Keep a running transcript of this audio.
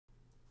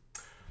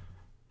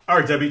All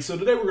right, Debbie, so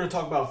today we're going to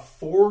talk about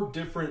 4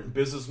 different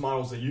business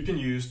models that you can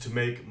use to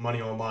make money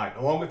online.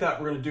 Along with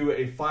that, we're going to do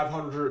a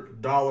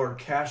 $500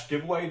 cash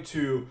giveaway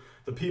to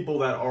the people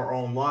that are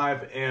on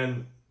live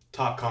and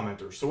top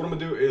commenters. So what I'm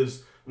going to do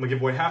is I'm going to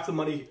give away half the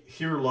money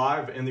here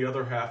live and the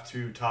other half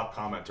to top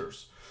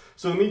commenters.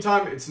 So in the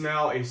meantime, it's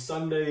now a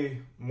Sunday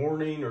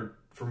morning, or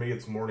for me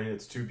it's morning,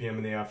 it's 2 p.m.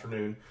 in the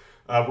afternoon.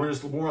 We're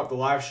just warming up the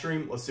live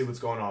stream. Let's see what's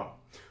going on.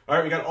 All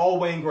right, we got All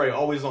Wayne Gray,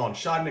 always on.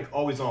 Shodnick,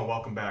 always on.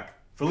 Welcome back.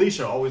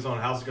 Felicia, always on.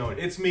 How's it going?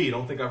 It's me.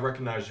 Don't think I've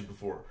recognized you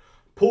before.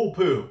 Pool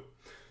Poo.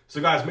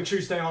 So guys, make sure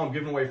you stay on. I'm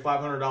giving away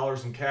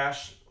 $500 in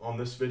cash on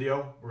this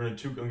video. We're going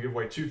to give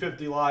away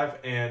 $250 live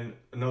and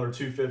another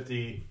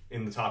 $250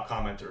 in the top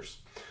commenters.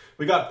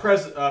 We got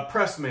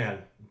Pressman.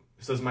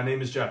 He says, my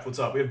name is Jeff. What's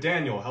up? We have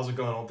Daniel. How's it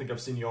going? I don't think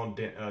I've seen you on,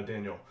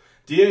 Daniel.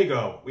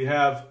 Diego. We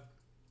have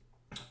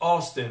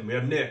Austin. We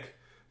have Nick.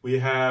 We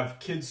have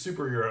Kids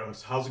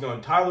Superheroes. How's it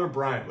going? Tyler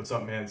Bryant. What's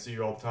up, man? See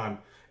you all the time.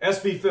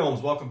 SB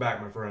Films. Welcome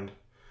back, my friend.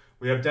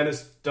 We have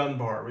Dennis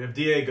Dunbar. We have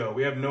Diego.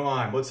 We have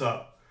Noam. What's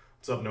up?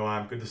 What's up,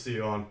 Noam? Good to see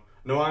you on.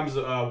 Noam's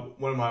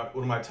one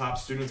of my top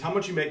students. How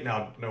much you make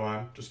now,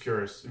 Noam? Just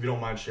curious, if you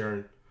don't mind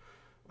sharing.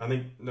 I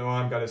think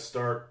Noam got his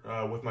start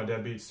with my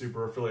Deadbeat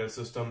Super Affiliate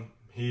System.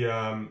 He's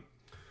doing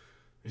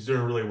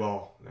really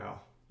well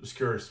now. Just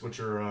curious, what's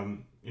your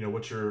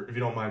if you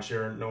don't mind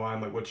sharing, Noam,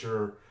 like what's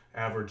your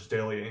average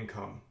daily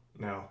income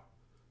now?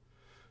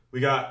 We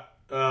got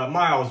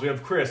Miles. We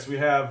have Chris. We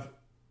have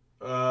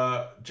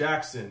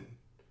Jackson.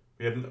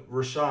 We have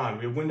Rashawn.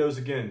 We have Windows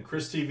again.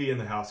 Chris TV in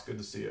the house. Good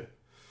to see you.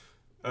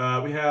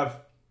 We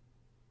have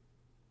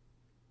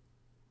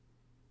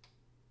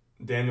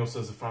Daniel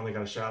says I finally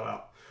got a shout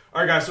out. All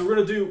right, guys. So we're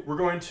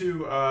going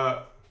to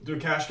do a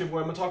cash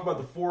giveaway. I'm going to talk about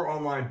the 4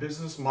 online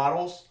business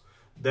models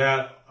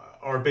that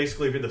are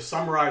basically, if you had to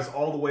summarize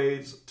all the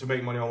ways to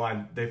make money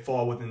online, they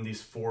fall within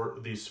these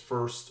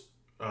first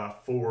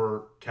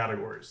 4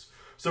 categories.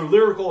 So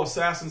Lyrical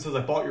Assassin says,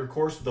 I bought your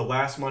course with the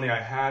last money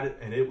I had,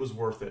 and it was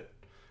worth it.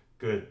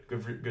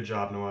 Good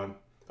job, Noam.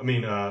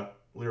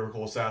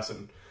 Lyrical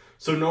Assassin.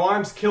 So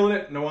Noam's killing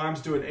it.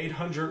 Noam's doing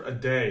 800 a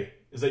day.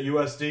 Is that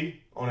USD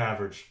on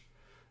average?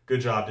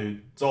 Good job,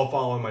 dude. It's all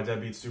following my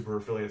Deadbeat Super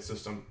Affiliate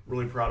System.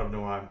 Really proud of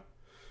Noam.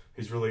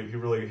 He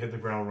really hit the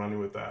ground running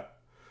with that.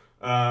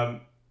 All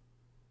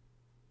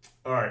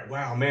right.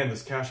 Wow, man,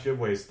 this cash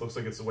giveaways looks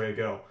like it's the way to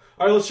go.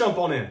 All right, let's jump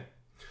on in.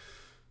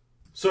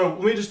 So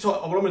let me just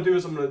talk. What I'm going to do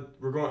is I'm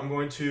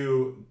going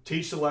to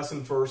teach the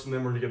lesson first, and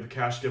then we're going to give the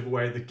cash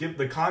giveaway.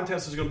 The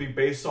contest is going to be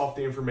based off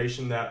the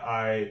information that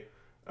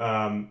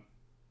I'm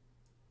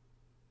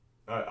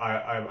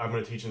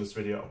going to teach in this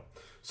video.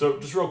 So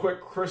just real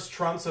quick, Chris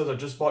Trump says, I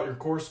just bought your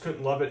course,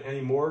 couldn't love it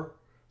anymore.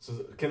 So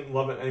couldn't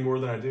love it any more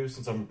than I do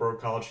since I'm a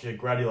broke college kid.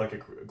 Glad you like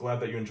it.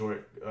 Glad that you enjoy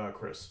it,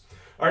 Chris.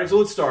 All right, so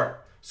let's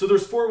start. So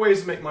there's 4 ways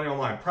to make money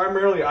online.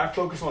 Primarily, I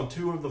focus on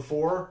 2 of the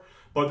 4.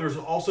 But there's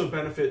also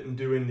benefit in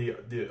doing the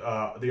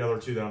other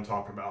 2 that I'm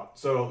talking about.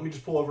 So let me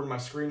just pull over to my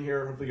screen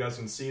here. Hopefully you guys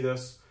can see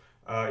this.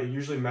 It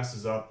usually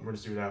messes up. We're going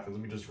to see what happens.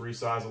 Let me just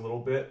resize a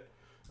little bit.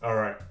 All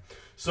right.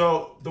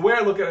 So the way I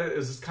look at it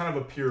is it's kind of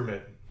a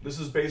pyramid. This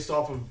is based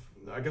off of,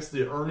 I guess,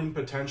 the earning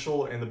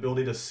potential and the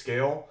ability to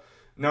scale.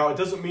 Now, it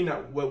doesn't mean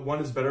that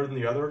one is better than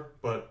the other,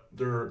 but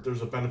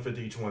there's a benefit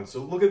to each one. So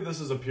look at this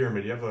as a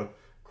pyramid. You have a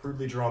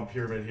crudely drawn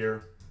pyramid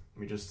here.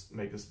 Let me just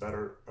make this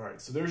better. All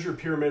right, so there's your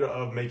pyramid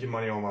of making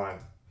money online.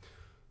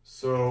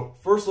 So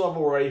first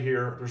level right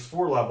here, there's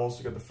 4 levels.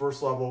 You got the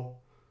first level,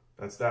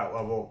 that's that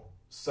level.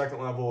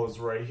 Second level is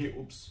right here,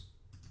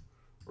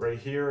 right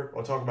here.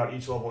 I'll talk about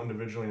each level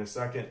individually in a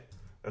second.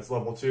 That's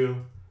level 2,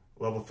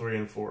 level 3,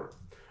 and 4.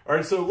 All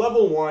right, so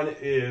level 1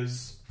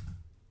 is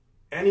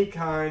any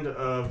kind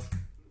of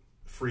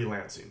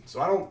freelancing.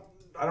 So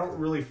I don't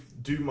really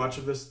do much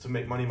of this to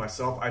make money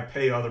myself. I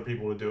pay other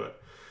people to do it.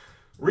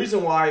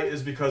 Reason why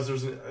is because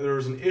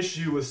there's an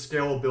issue with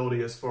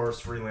scalability as far as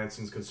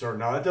freelancing is concerned.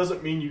 Now, that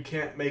doesn't mean you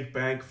can't make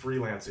bank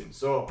freelancing.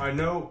 So I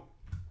know,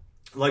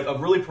 like, a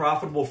really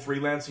profitable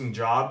freelancing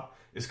job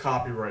is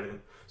copywriting.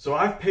 So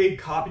I've paid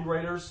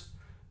copywriters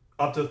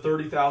up to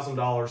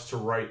 $30,000 to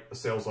write a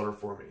sales letter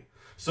for me.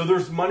 So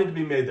there's money to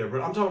be made there. But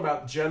I'm talking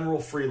about general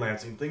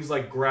freelancing, things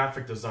like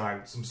graphic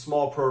design, some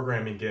small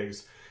programming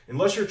gigs.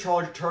 Unless you're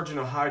charging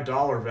a high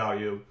dollar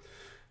value,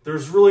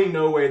 there's really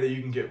no way that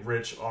you can get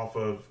rich off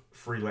of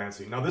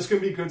freelancing. Now, this can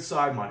be good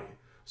side money.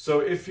 So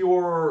if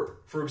you're,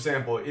 for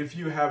example, if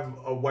you have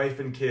a wife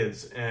and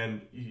kids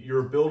and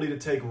your ability to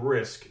take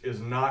risk is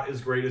not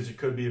as great as you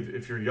could be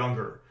if you're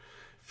younger,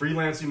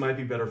 freelancing might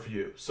be better for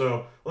you.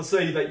 So let's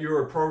say that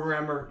you're a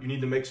programmer, you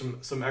need to make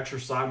some extra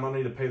side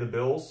money to pay the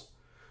bills.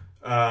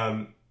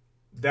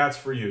 That's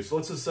for you. So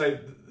let's just say,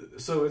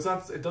 so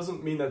it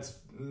doesn't mean that's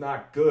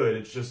not good.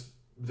 It's just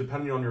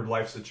depending on your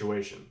life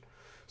situation.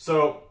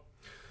 So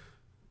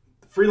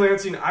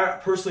freelancing, I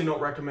personally don't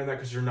recommend that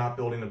because you're not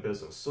building a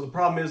business. So the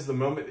problem is the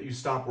moment that you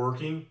stop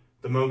working,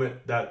 the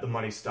moment that the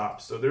money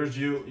stops. So there's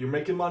you're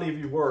making money if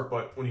you work,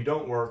 but when you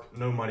don't work,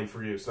 no money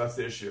for you. So that's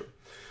the issue.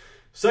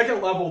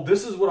 Second level,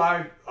 this is what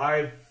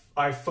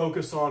I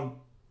focus on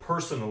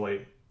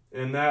personally,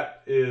 and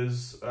that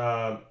is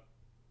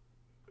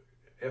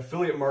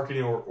affiliate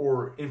marketing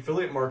or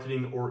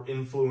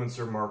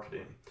influencer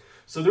marketing.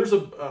 So there's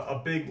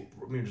a big,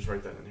 let me just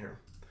write that in here.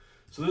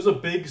 So there's a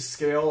big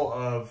scale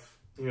of,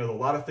 a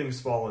lot of things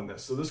fall in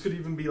this. So this could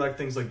even be like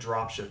things like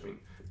drop shipping.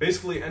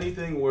 Basically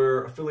anything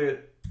where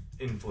affiliate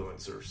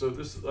influencer. So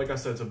this, like I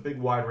said, it's a big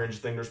wide range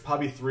thing. There's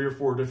probably 3 or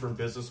 4 different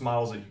business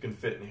models that you can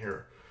fit in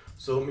here.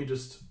 So let me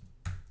just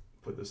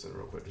put this in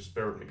real quick. Just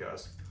bear with me,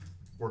 guys.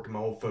 Working my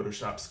old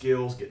Photoshop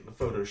skills, getting the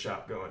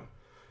Photoshop going.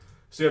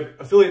 So you have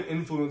affiliate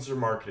influencer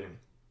marketing.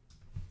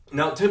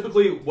 Now,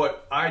 typically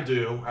what I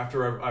do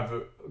after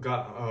I've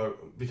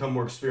become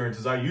more experienced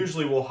is I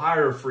usually will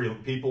hire free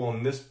people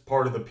on this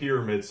part of the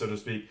pyramid, so to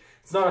speak.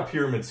 It's not a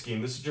pyramid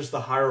scheme. This is just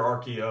the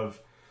hierarchy of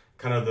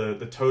kind of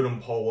the totem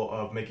pole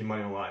of making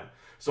money online.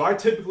 So I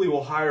typically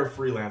will hire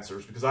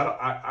freelancers because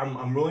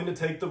I'm willing to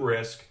take the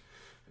risk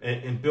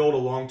and build a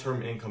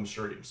long-term income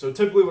stream. So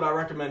typically what I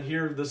recommend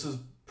here, this is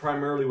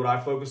primarily what I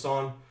focus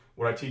on.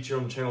 What I teach here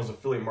on the channel is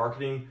affiliate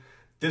marketing.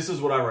 This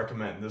is what I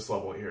recommend, this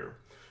level here.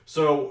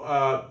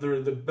 So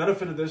the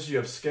benefit of this, you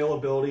have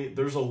scalability.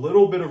 There's a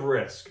little bit of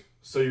risk.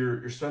 So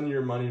you're spending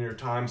your money and your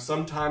time.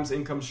 Sometimes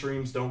income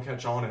streams don't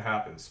catch on, it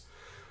happens.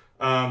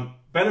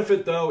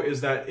 Benefit though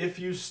is that if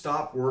you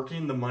stop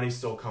working, the money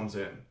still comes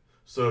in.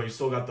 So you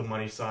still got the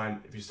money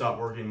sign. If you stop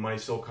working, money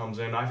still comes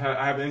in. I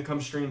have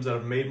income streams that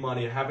have made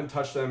money. I haven't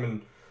touched them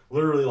in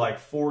literally like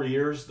 4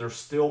 years. They're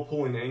still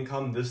pulling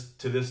income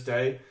to this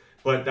day.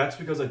 But that's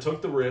because I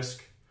took the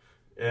risk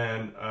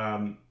and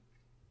I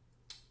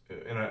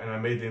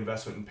made the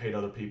investment and paid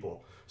other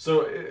people.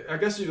 So I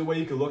guess the way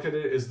you could look at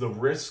it is the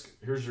risk.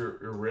 Here's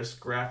your risk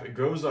graph. It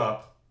goes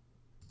up.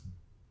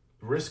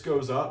 Risk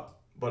goes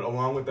up, but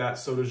along with that,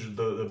 so does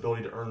the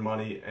ability to earn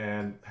money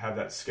and have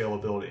that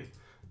scalability,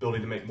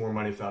 ability to make more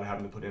money without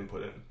having to put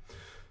input in.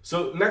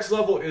 So next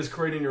level is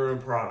creating your own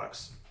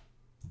products.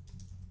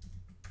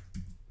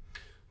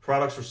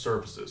 Products or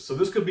services. So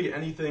this could be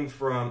anything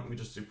from, let me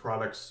just do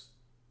products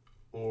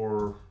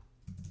or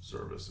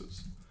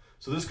services.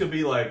 So this could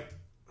be like,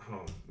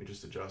 hold on, let me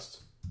just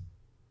adjust.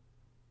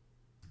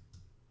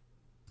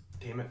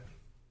 Damn it.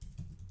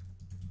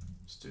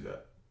 Let's do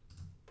that.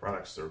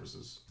 Products,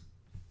 services.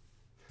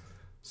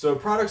 So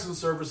products and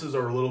services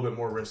are a little bit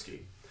more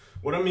risky.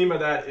 What I mean by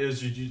that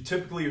is you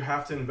typically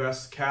have to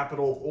invest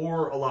capital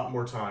or a lot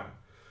more time.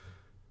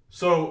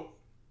 So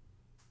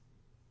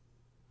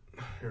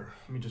here,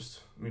 let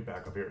me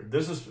back up here.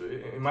 This is,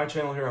 in my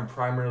channel here, I'm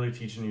primarily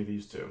teaching you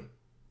these two.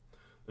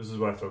 This is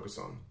what I focus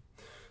on.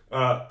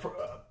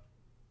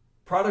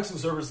 Products and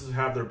services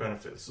have their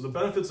benefits. So the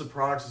benefits of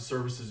products and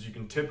services, you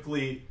can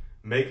typically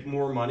make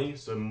more money,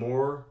 so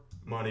more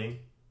money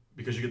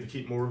because you get to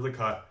keep more of the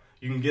cut.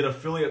 You can get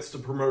affiliates to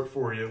promote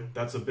for you.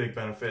 That's a big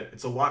benefit.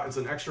 It's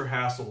an extra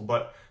hassle,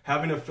 but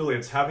having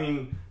affiliates,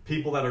 having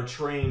people that are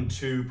trained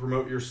to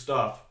promote your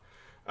stuff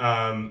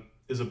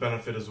is a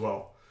benefit as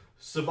well.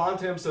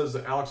 Savantam says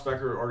that Alex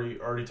Becker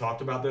already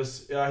talked about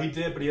this. He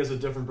did, but he has a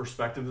different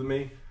perspective than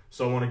me.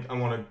 So I want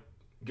to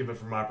give it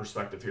from my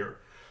perspective here.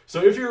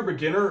 So if you're a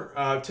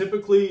beginner,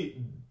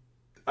 typically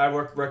I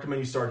recommend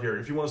you start here.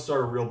 If you want to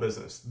start a real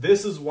business,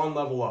 this is one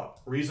level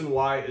up. Reason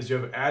why is you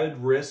have added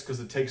risk because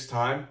it takes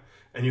time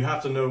and you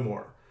have to know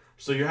more.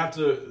 So you have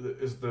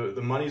to,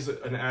 the money's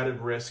an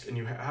added risk and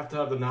you have to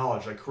have the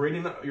knowledge. Like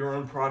creating your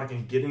own product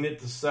and getting it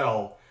to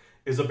sell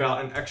is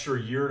about an extra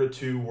year to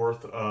 2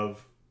 worth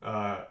of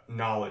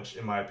knowledge,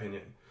 in my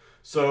opinion.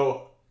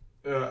 So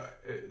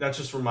that's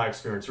just from my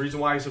experience. The reason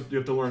why is you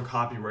have to learn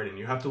copywriting.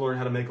 You have to learn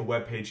how to make a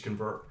web page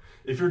convert.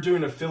 If you're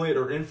doing affiliate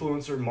or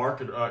influencer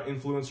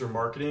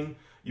marketing,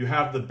 you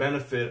have the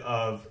benefit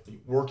of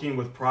working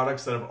with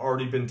products that have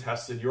already been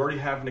tested. You already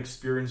have an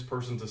experienced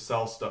person to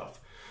sell stuff.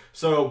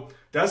 So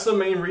that's the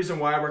main reason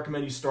why I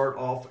recommend you start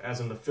off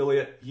as an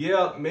affiliate.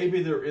 Yeah,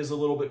 maybe there is a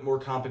little bit more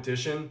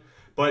competition,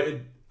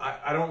 but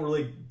I don't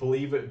really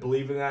believe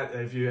in that.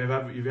 If you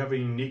have a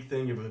unique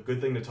thing, you have a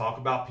good thing to talk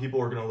about, people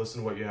are going to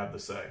listen to what you have to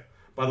say.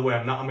 By the way,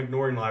 I'm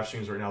ignoring live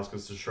streams right now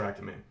because it's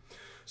distracting me.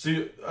 So,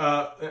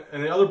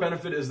 and the other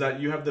benefit is that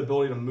you have the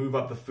ability to move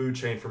up the food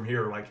chain from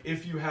here. Like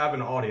if you have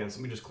an audience,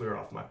 let me just clear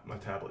off my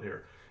tablet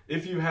here.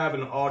 If you have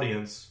an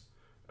audience,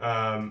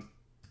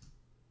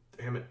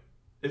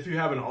 if you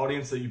have an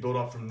audience that you build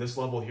up from this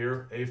level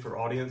here, A for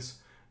audience,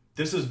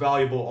 this is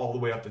valuable all the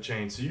way up the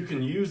chain. So you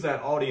can use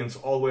that audience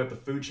all the way up the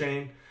food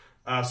chain.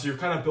 So you're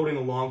kind of building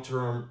a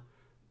long-term,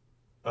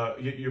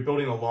 you're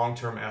building a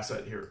long-term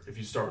asset here if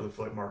you start with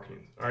affiliate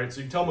marketing. All right, so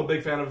you can tell I'm a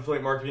big fan of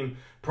affiliate marketing.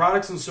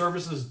 Products and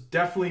services,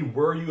 definitely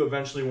where you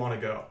eventually want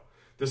to go.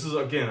 This is,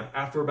 again,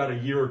 after about a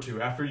year or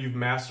two, after you've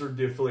mastered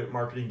the affiliate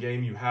marketing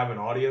game, you have an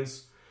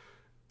audience,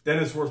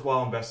 then it's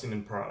worthwhile investing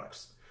in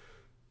products.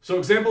 So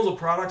examples of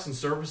products and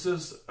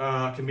services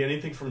can be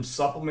anything from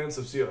supplements.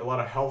 I've seen a lot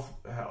of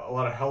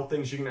health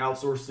things. You can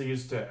outsource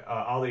these to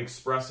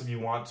AliExpress if you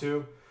want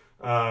to.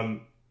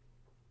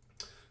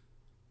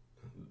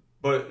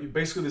 But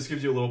basically this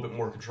gives you a little bit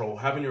more control.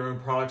 Having your own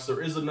products,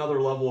 there is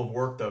another level of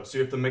work though. So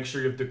you have to make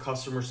sure you have the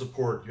customer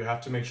support. You have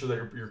to make sure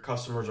that your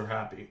customers are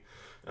happy.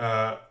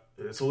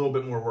 It's a little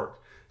bit more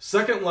work.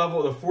 Second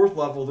level, the fourth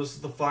level, this is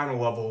the final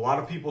level. A lot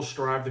of people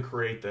strive to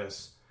create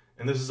this,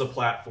 and this is a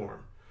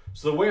platform.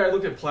 So the way I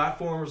look at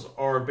platforms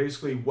are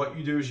basically what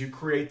you do is you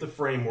create the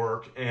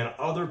framework and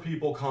other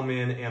people come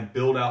in and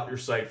build out your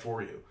site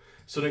for you.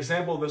 So an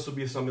example of this would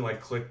be something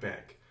like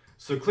ClickBank.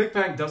 So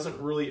ClickBank doesn't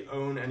really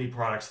own any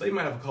products. They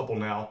might have a couple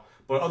now,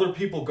 but other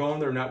people go on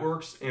their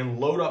networks and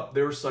load up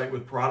their site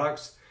with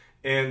products,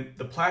 and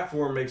the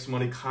platform makes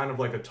money kind of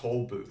like a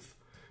toll booth.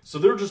 So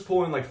they're just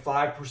pulling like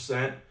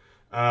 5%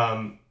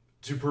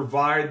 to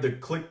provide the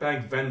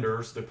ClickBank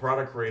vendors, the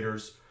product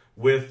creators,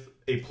 with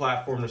a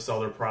platform to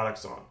sell their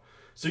products on.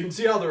 So you can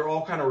see how they're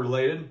all kind of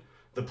related.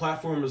 The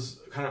platform is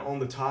kind of on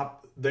the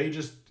top. They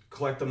just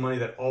collect the money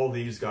that all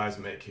these guys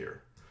make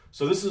here.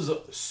 So this is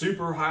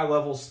super high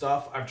level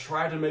stuff. I've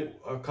tried to make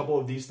a couple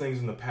of these things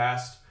in the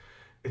past.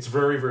 It's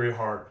very, very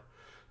hard.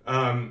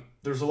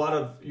 There's a lot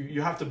of,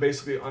 you have to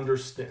basically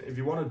understand, if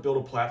you want to build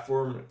a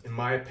platform, in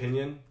my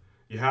opinion,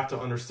 you have to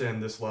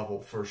understand this level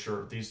for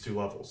sure, these two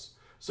levels.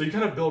 So you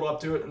kind of build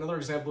up to it. Another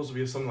example would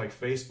be something like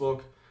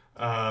Facebook.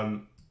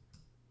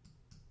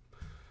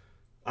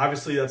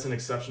 Obviously that's an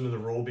exception to the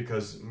rule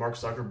because Mark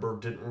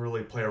Zuckerberg didn't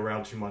really play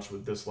around too much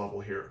with this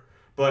level here.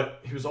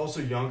 But he was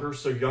also younger,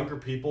 so younger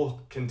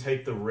people can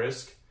take the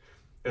risk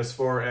as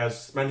far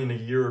as spending a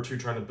year or two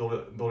trying to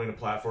building a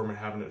platform and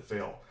having it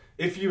fail.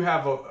 If you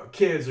have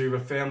kids or you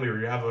have a family or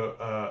you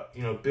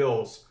have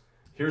bills,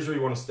 here's where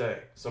you want to stay.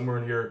 Somewhere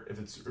in here, if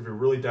you're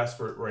really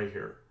desperate, right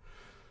here.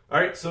 All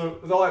right, so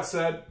with all that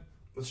said,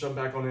 let's jump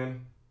back on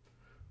in.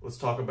 Let's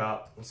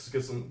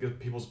just get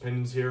people's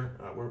opinions here.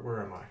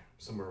 Where am I?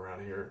 Somewhere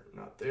around here,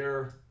 not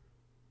there.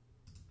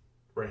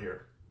 Right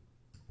here.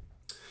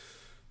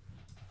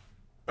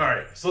 All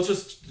right, so let's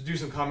just do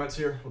some comments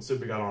here. Let's see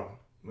what we got on.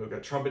 We've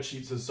got Trumpet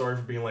Sheet says, sorry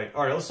for being late.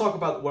 All right, let's talk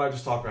about what I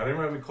just talked about.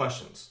 Anyone have any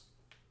questions?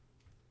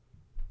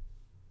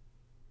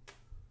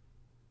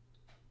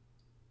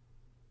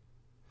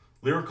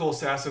 Lyrical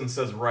Assassin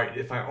says, right,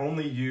 if I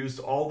only used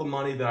all the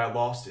money that I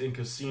lost in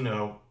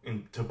casino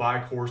to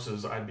buy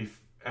courses, I'd be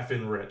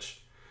effing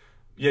rich.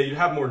 Yeah, you'd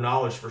have more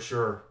knowledge for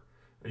sure.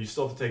 You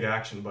still have to take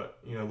action, but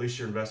at least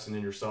you're investing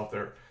in yourself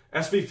there.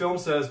 SB Film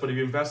says, but if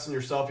you invest in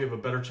yourself, you have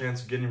a better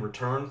chance of getting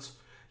returns.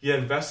 Yeah,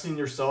 investing in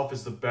yourself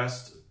is the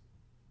best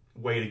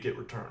way to get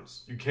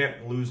returns. You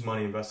can't lose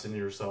money investing in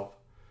yourself.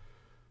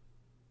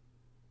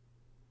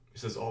 He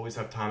says, always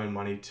have time and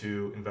money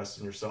to invest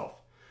in yourself.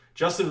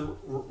 Justin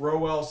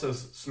Rowell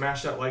says,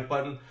 smash that like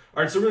button.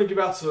 All right, so we're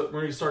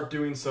going to start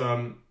doing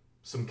some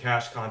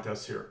cash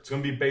contests here. It's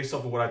going to be based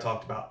off of what I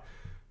talked about.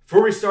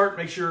 Before we start,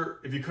 make sure,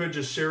 if you could,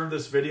 just share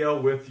this video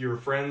with your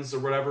friends or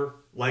whatever.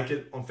 Like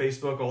it on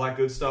Facebook, all that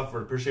good stuff.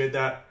 We'd appreciate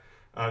that.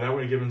 Now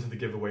we're going to get into the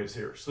giveaways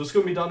here. So this is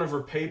going to be done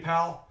over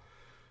PayPal.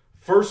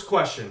 First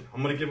question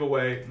I'm going to give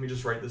away. Let me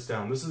just write this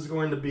down. This is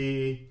going to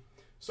be,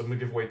 so I'm going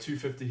to give away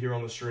 $250 here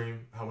on the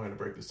stream. How am I going to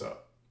break this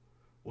up?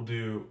 We'll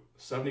do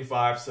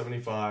 75,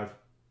 75,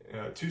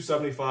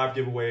 275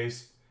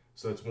 giveaways.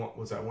 So that's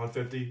what's that,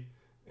 150?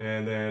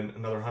 And then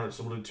another 100.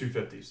 So we'll do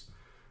 250s.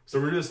 So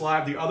we're going to do this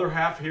live. The other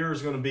half here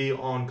is going to be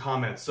on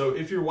comments. So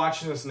if you're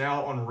watching this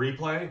now on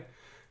replay,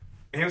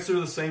 answer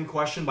the same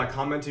question by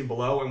commenting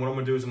below. And what I'm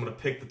going to do is I'm going to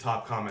pick the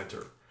top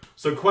commenter.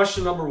 So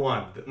question number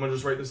one, I'm going to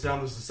just write this down.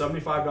 This is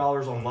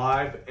 $75 on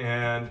live,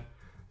 and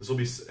this will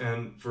be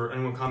for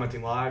anyone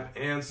commenting live,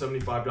 and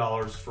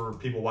 $75 for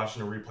people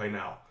watching a replay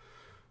now.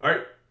 All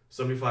right,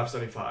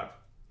 75.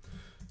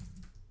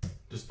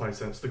 Just plain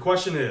sense. The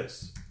question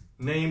is,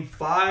 name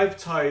 5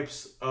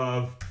 types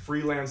of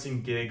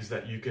freelancing gigs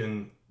that you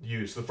can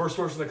use. So the first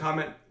person to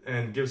comment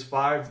and gives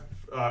 5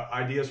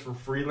 ideas for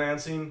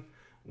freelancing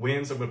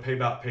wins. I'm going to pay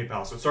about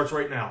PayPal. So it starts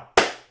right now.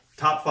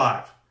 Top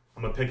 5.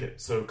 I'm going to pick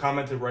it. So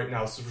comment it right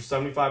now. This is for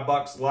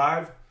 $75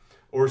 live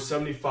or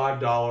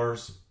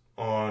 $75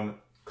 on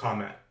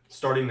comment.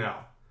 Starting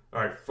now.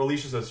 All right.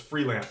 Felicia says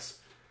freelance.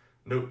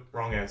 Nope.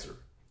 Wrong answer.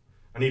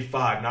 I need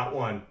 5, not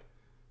 1.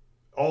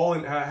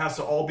 It has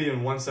to all be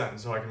in one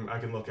sentence so I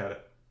can look at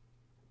it.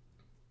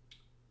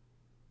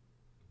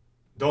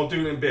 Don't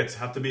do it in bits.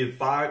 Have to be at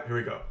 5. Here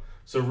we go.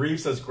 So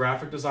Reeves says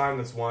graphic design.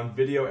 That's 1.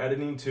 Video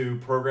editing, 2.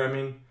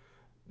 Programming,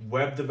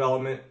 web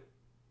development,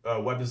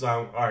 web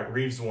design. All right.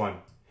 Reeves 1.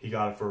 He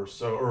got it first.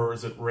 So, or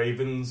is it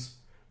Raven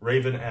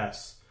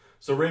S?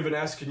 So Raven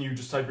S, can you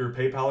just type your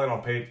PayPal in?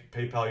 I'll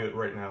PayPal you it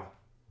right now.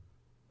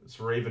 It's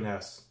Raven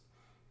S.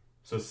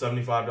 So it's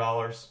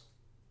 $75.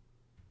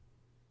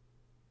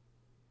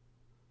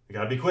 You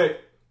gotta be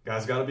quick.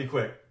 Guys, gotta be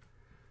quick.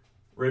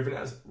 Raven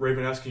S,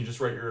 can you just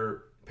write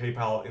your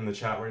PayPal in the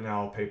chat right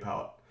now? I'll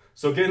PayPal it.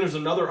 So again, there's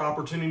another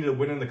opportunity to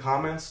win in the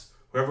comments.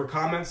 Whoever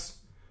comments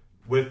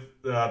with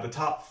the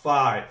top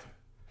 5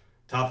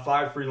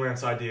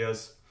 freelance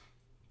ideas,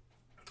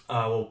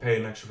 we'll pay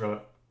an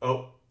extra.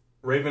 Oh,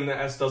 Raven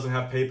S doesn't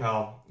have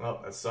PayPal.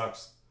 Oh, that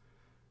sucks.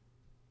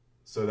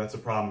 So that's a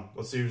problem.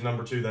 Let's see who's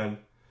number 2 then.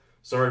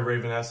 Sorry,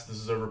 Raven S, this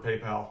is over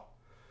PayPal.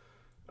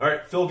 All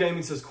right, Phil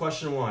Gaming says,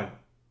 question 1.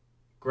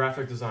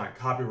 Graphic design,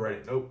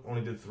 copywriting. Nope,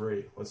 only did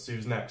 3. Let's see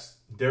who's next.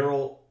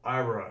 Daryl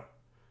Ira.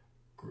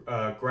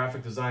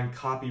 Graphic design,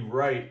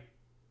 copyright.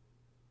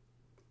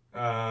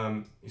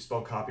 You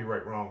spelled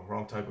copyright wrong.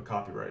 Wrong type of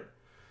copyright.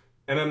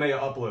 MMA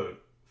upload.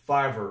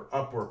 Fiverr,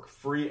 Upwork,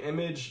 free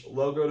image,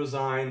 logo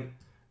design,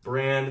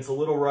 brand. It's a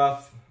little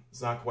rough.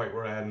 It's not quite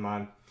what I had in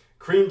mind.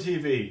 Cream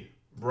TV,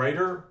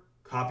 writer,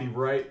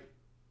 copyright.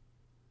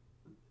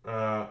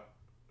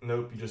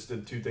 Nope, you just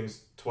did 2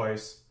 things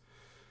twice.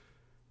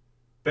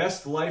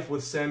 Best Life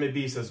with Sammy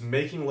B says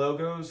making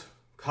logos,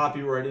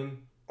 copywriting,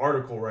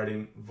 article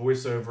writing,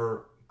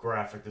 voiceover,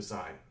 graphic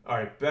design. All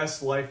right,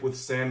 Best Life with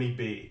Sammy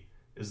B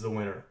is the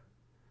winner.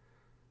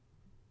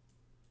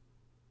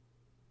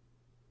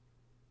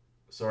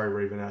 Sorry,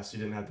 Raven S, you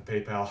didn't have the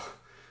PayPal.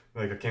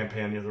 Like a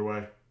campaign the other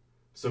way.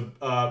 So,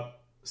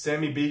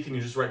 Sammy B, can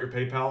you just write your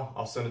PayPal?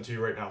 I'll send it to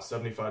you right now,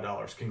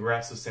 $75.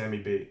 Congrats to Sammy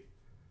B.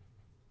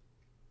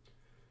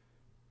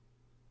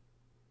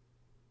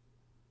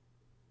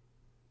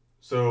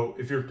 So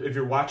if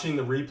you're watching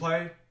the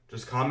replay,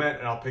 just comment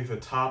and I'll pick the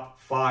top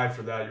 5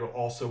 for that. You'll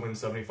also win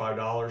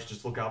 $75.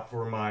 Just look out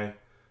for my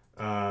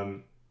if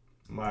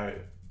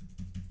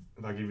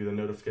I give you the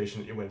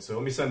notification that you win. So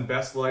let me send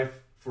Best Life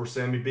for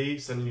Sammy B,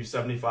 sending you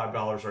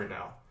 $75 right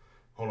now.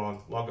 Hold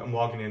on, I'm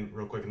logging in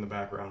real quick in the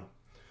background.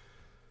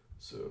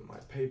 So my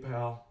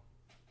PayPal.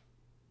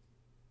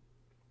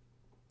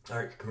 All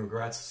right,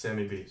 congrats to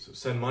Sammy B. So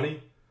send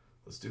money.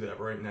 Let's do that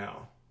right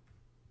now.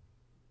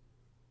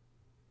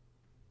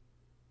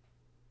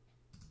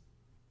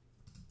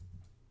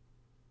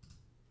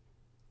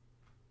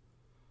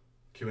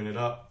 Queuing it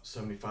up,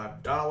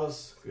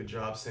 $75. Good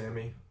job,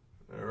 Sammy.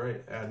 All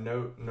right, add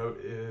note. Note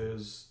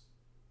is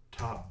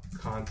top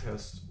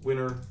contest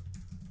winner.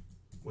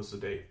 What's the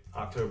date?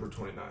 October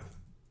 29th.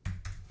 All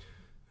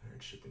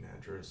right, shipping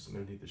address, no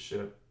need to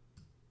ship.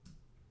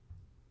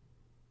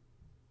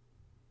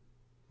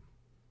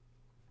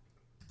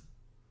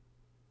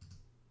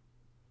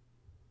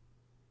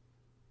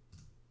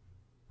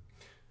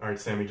 All right,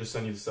 Sammy, just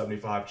send you the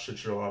 75. Should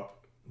show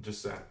up.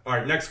 Just sent. All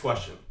right, next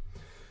question.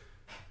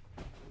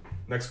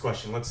 Next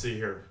question. Let's see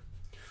here.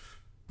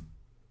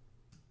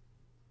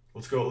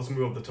 Let's go. Let's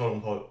move up the totem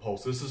pole.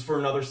 So this is for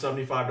another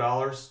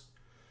 $75.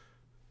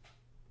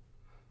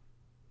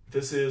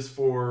 This is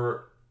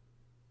for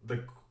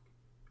the.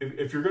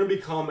 If you're going to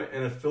become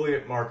an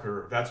affiliate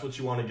marketer, that's what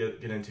you want to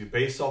get into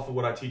based off of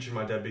what I teach in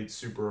my Deadbeat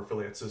Super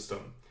Affiliate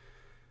System.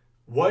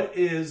 What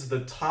is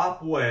the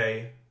top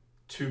way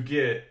to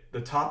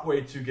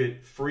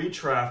get free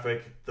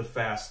traffic the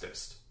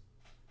fastest?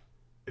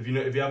 If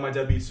you have my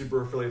Deadbeat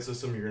Super Affiliate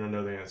System, you're going to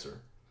know the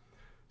answer.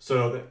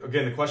 So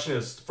again, the question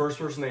is, first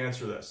person to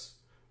answer this,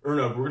 or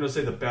no, we're going to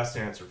say the best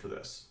answer for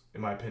this,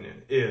 in my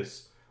opinion,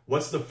 is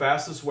what's the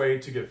fastest way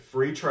to get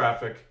free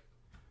traffic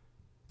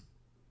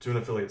to an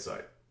affiliate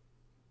site?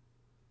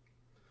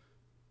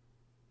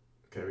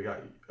 Okay, we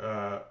got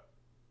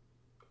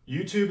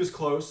YouTube is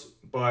close,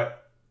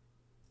 but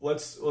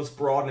let's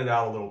broaden it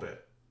out a little bit.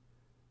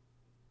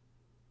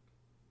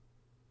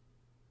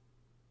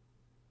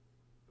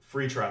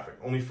 Free traffic,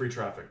 only free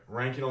traffic.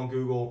 Ranking on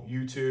Google,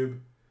 YouTube.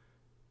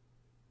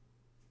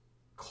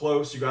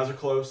 Close, you guys are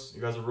close.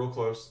 You guys are real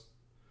close.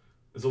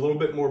 It's a little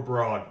bit more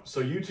broad.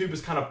 So YouTube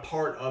is kind of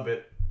part of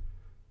it.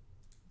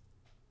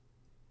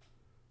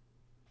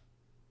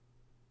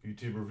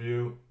 YouTube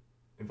review,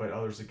 invite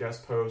others to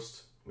guest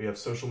post. We have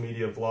social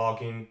media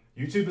vlogging.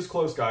 YouTube is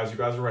close, guys. You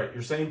guys are right.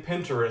 You're saying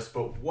Pinterest,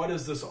 but what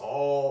is this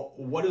all?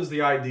 What is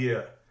the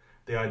idea?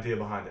 The idea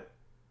behind it.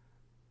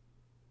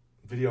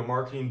 Video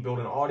marketing, build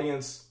an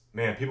audience.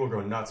 Man, people are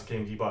going nuts. I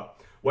can't keep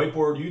up.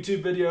 Whiteboard,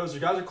 YouTube videos.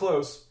 You guys are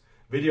close.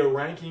 Video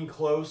ranking,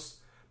 close.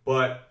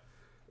 But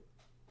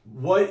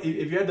what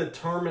if you had to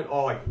term it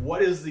all? Like,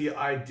 what is the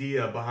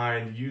idea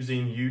behind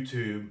using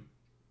YouTube,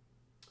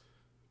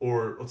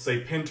 or let's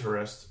say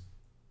Pinterest?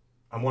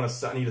 I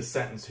need a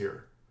sentence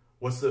here.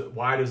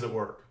 Why does it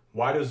work?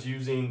 Why does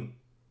using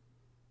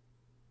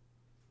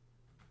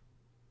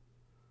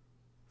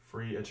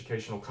free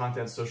educational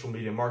content, social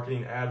media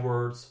marketing,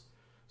 AdWords,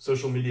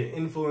 social media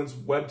influence,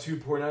 Web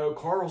 2.0,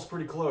 Carl's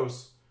pretty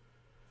close.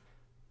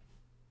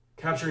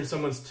 Capturing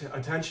someone's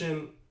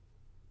attention.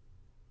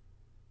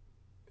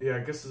 Yeah, I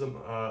guess it's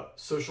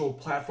social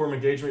platform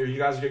engagement. You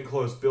guys are getting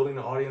close. Building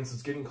an audience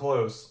is getting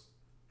close.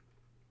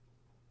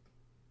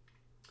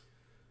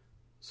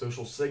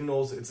 Social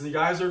signals. You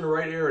guys are in the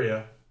right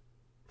area.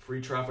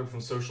 Free traffic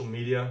from social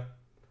media.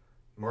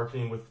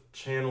 Marketing with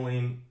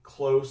channeling,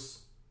 close.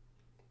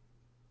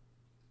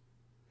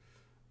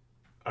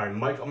 All right,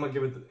 Mike, I'm going to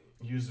give it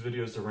use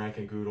videos to rank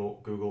in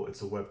Google.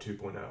 It's a Web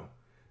 2.0.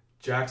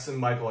 Jackson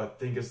Michael, I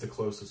think, is the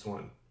closest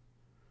one.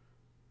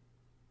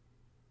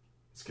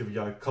 Let's give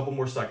you a couple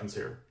more seconds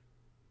here.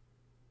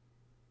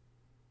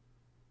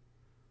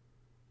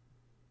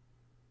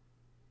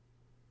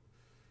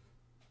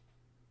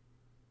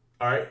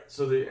 All right,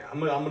 so I'm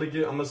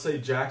gonna say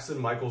Jackson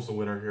Michael's the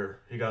winner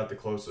here. He got it the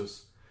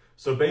closest.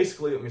 So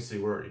basically, let me see.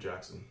 Where are you,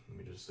 Jackson? Let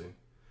me just see.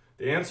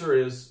 The answer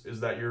is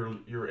that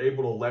you're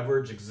able to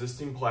leverage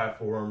existing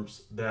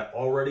platforms that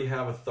already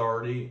have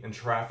authority and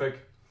traffic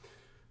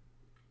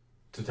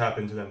to tap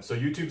into them. So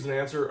YouTube's an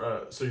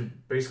answer. So you're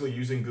basically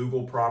using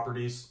Google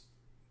properties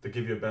that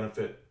give you a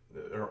benefit,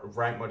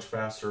 rank much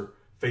faster.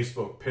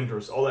 Facebook,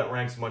 Pinterest, all that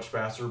ranks much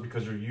faster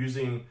because you're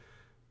using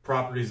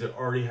properties that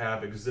already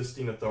have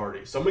existing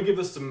authority. So I'm gonna give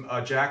this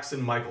to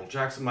Jackson Michael.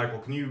 Jackson Michael,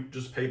 can you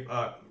just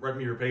write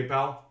me your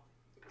PayPal?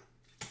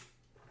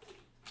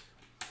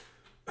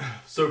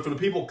 So for the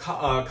people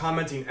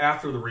commenting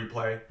after the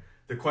replay,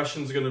 the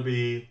question is going to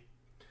be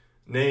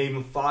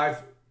name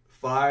five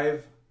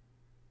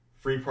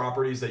free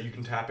properties that you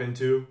can tap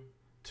into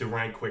to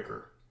rank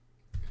quicker.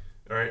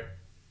 All right.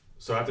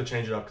 So I have to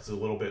change it up because it's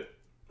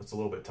a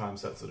little bit time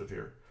sensitive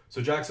here.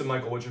 So Jackson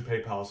Michael, what's your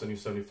PayPal? I'll send you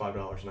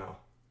 $75 now.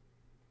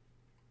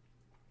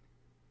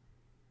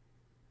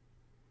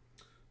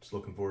 Just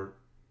looking for it.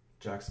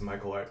 Jackson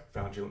Michael, I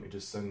found you. Let me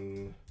just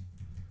send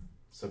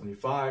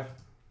 75.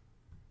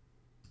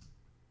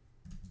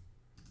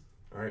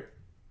 All right,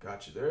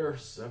 got you there,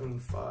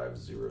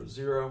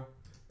 7500.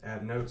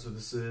 Add note, so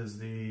this is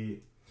the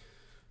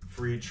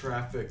free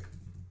traffic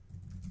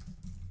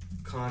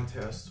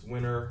contest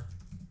winner,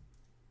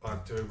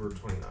 October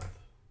 29th.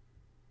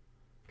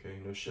 Okay,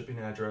 no shipping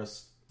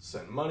address,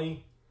 sent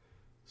money.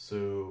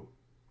 So,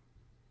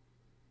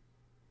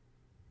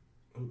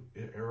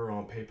 error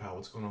on PayPal,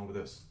 what's going on with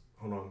this?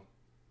 Hold on.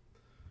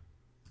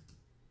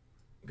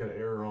 Got an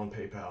error on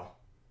PayPal.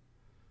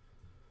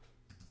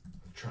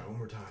 Try it one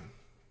more time.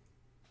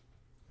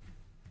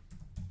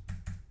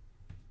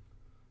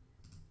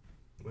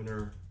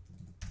 Winner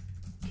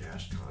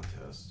cash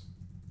contest,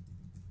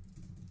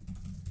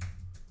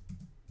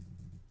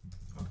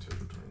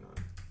 October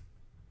 29th.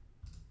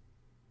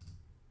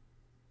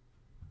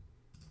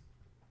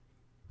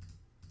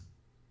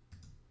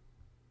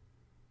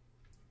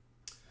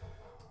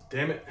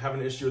 Damn it,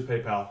 having an issue with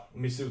PayPal. Let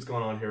me see what's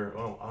going on here.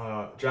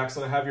 Oh,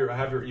 Jackson, I have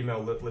your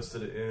email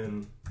listed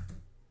in.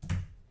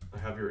 I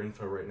have your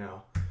info right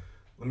now.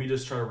 Let me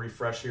just try to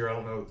refresh here. I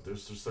don't know.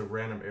 There's just a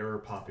random error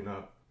popping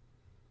up.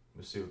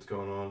 Let's see what's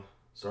going on.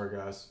 Sorry,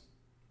 guys.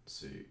 Let's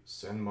see.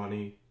 Send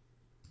money.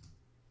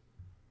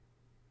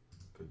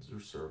 Goods or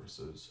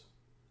services.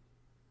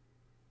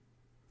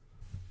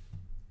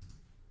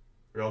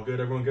 Are all good?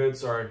 Everyone good?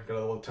 Sorry, got a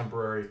little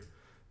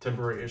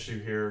temporary issue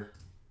here.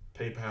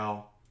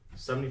 PayPal,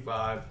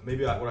 75.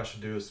 Maybe what I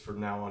should do is from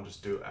now on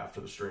just do it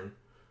after the stream.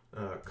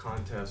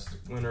 Contest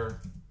winner,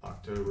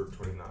 October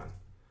 29.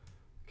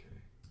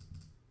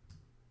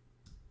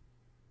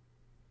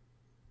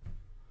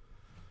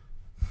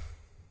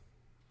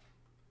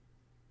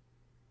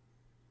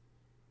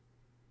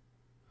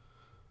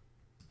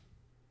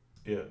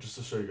 Yeah, just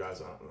to show you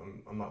guys,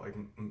 I'm not like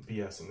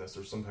BSing this.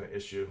 There's some kind of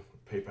issue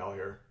with PayPal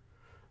here.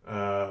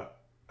 I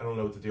don't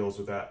know what the deal is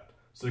with that.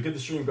 So to get the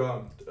stream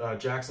going,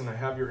 Jackson, I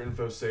have your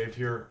info saved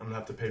here. I'm gonna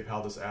have to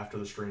PayPal this after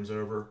the stream's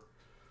over.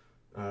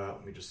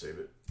 Let me just save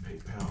it.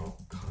 PayPal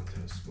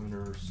contest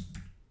winners,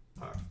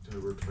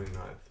 October 29th.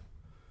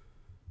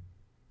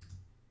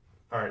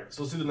 All right,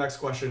 so let's do the next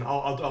question.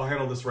 I'll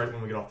handle this right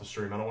when we get off the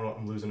stream. I don't want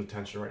I'm losing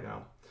attention right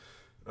now.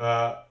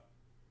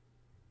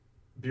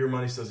 Beer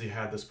Money says he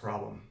had this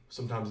problem.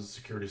 Sometimes it's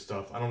security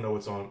stuff. I don't know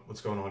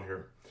what's going on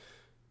here.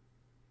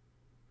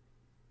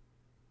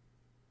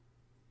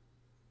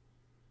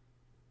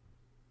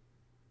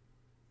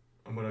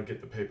 I'm gonna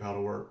get the PayPal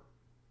to work.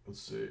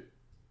 Let's see.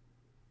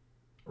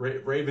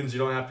 Ravens, you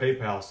don't have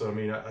PayPal, so I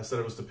mean, I said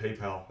it was to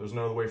PayPal. There's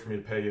no other way for me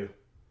to pay you.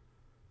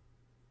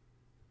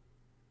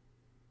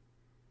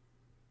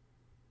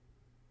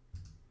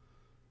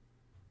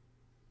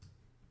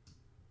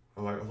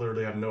 I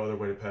literally have no other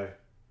way to pay.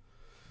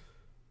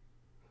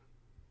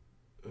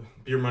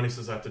 Beer Money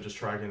says I have to just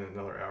try again in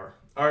another hour.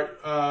 All right,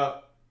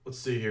 let's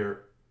see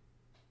here.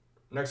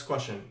 Next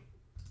question.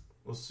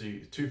 Let's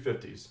see,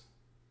 250s.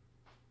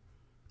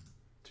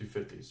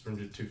 250s. We're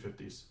gonna do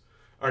 250s.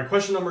 All right,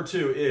 question number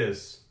 2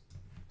 is,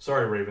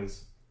 sorry,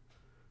 Ravens.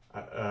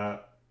 I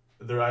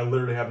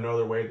literally have no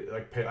other way to,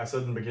 like, pay. I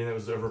said in the beginning it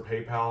was over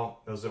PayPal.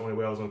 That was the only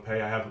way I was gonna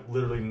pay. I have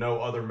literally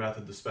no other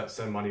method to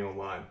send money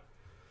online.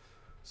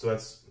 So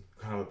that's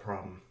kind of the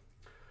problem.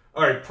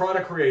 All right,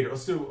 product creator.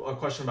 Let's do a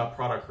question about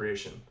product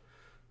creation.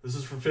 This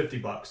is for 50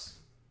 bucks.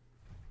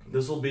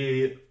 This will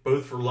be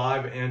both for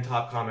live and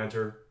top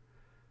commenter.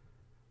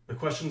 The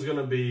question's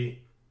gonna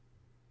be,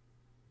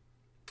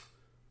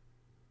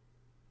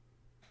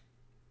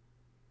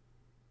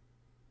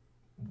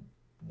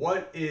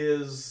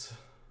 this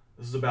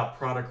is about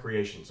product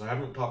creation. So I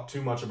haven't talked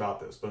too much about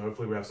this, but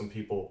hopefully we have some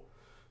people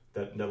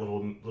that know a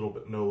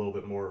little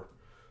bit more.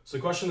 So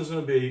the question is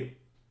gonna be,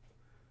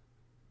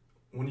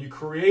 when you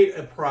create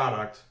a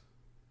product,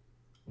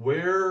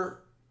 where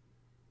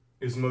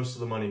is most of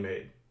the money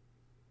made?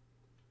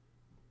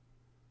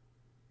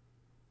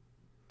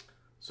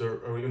 So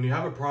when you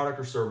have a product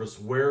or service,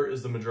 where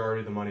is the majority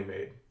of the money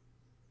made?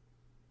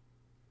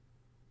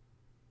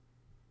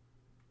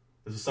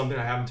 This is something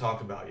I haven't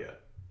talked about yet.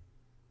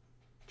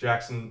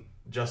 Justin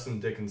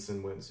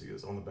Dickinson wins. He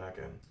is on the back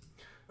end.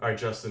 All right,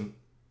 Justin.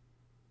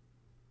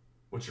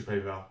 What's your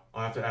PayPal?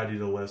 I'll have to add you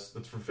to the list.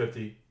 That's for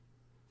 50.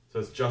 So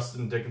it's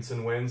Justin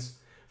Dickinson wins.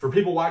 For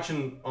people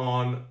watching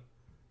on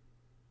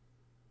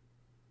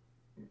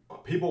on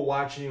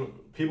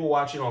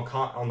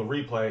the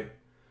replay,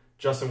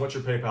 Justin, what's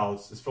your PayPal?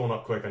 It's filling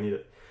up quick. I need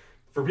it.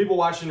 For people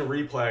watching the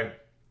replay,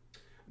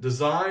 this is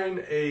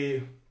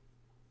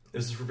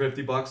for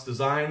 $50.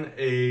 Design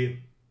a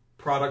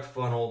product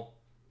funnel,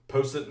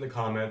 post it in the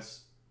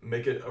comments,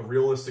 make it a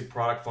realistic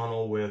product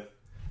funnel with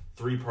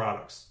 3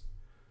 products.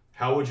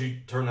 How would you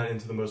turn that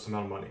into the most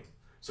amount of money?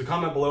 So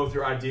comment below with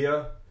your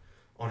idea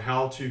on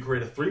how to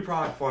create a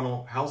 3-product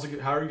funnel. How are you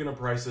going to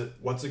price it?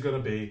 What's it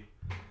going to be?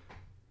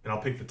 And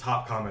I'll pick the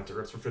top commenter.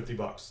 It's for $50.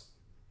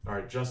 All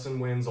right, Justin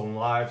wins on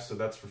live, so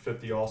that's for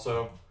 50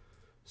 also.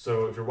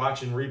 So if you're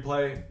watching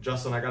replay,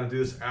 Justin, I got to do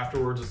this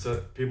afterwards.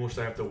 People are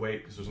saying I have to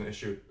wait because there's an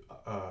issue with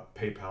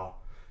PayPal.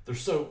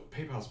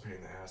 PayPal's a pain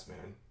in the ass,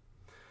 man.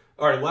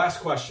 All right,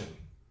 last question.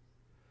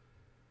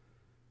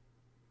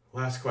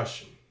 That's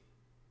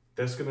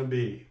going to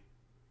be,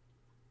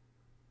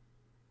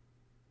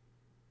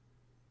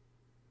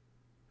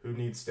 who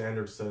needs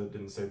standards that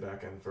didn't say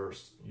back end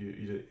first?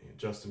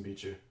 Justin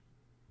beat you.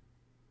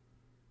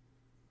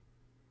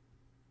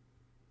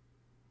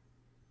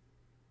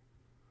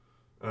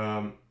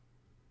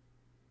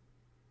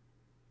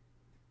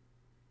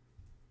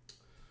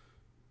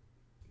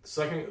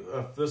 Second,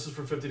 this is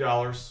for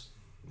 $50.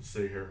 Let's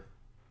see here.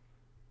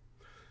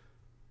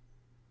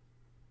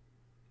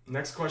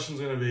 Next question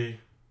is going to be,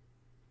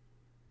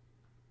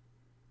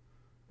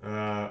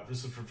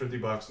 this is for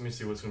 $50. Let me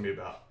see what it's going to be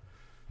about.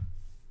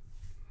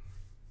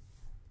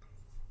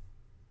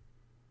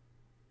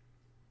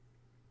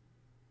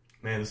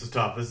 Man, this is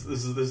tough. This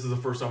is the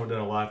first time I've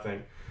done a live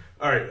thing.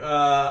 All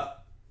right.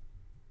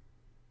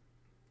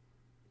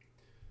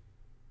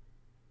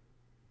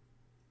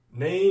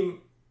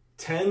 Name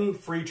 10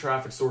 free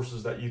traffic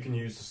sources that you can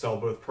use to sell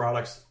both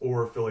products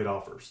or affiliate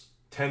offers.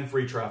 10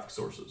 free traffic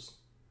sources.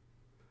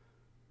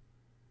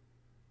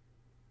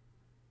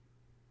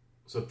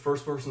 So the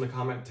first person to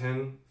comment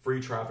 10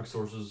 free traffic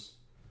sources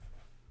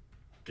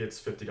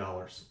gets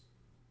 $50.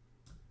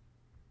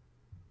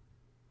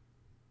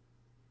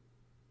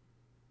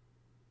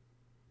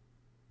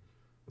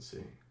 Let's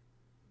see.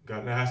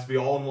 It has to be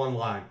all in one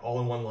line.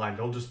 All in one line.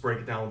 Don't just break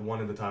it down with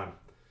one at a time.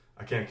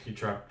 I can't keep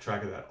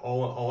track of that.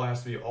 All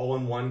has to be all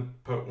in one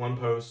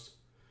post.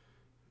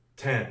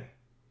 10.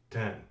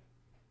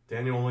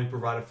 Daniel only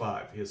provided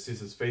 5. He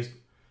says Facebook.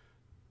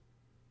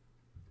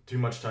 Too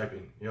much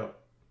typing. Yep.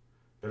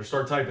 Better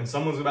start typing.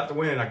 Someone's about to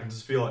win. I can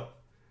just feel it.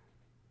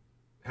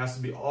 It has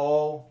to be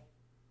all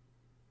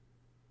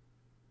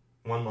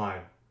one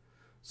line.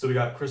 So we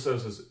got Chris O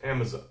says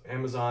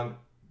Amazon,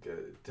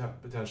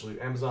 potentially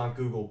Amazon,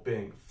 Google,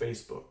 Bing,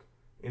 Facebook,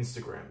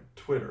 Instagram,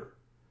 Twitter,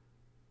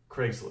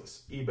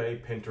 Craigslist,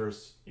 eBay,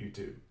 Pinterest,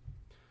 YouTube.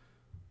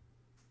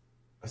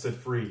 I said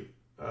free.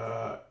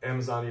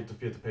 Amazon, you have to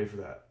pay for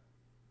that.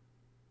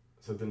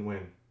 So it didn't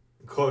win.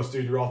 Close,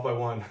 dude. You're off by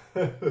 1.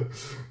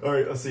 All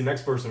right, let's see.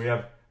 Next person. We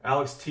have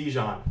Alex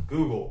Tijan,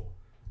 Google,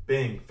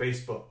 Bing,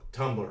 Facebook,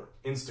 Tumblr,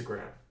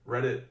 Instagram,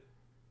 Reddit,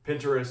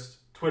 Pinterest,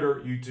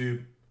 Twitter,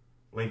 YouTube,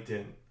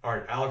 LinkedIn. All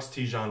right, Alex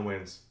Tijan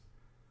wins.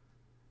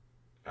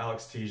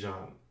 Alex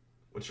Tijan,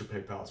 what's your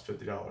PayPal? It's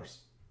 $50.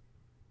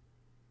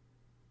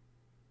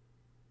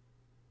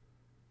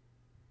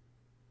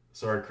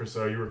 Sorry, Chris,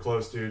 you were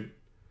close, dude.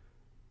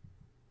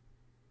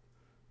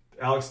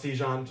 Alex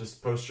Tijan,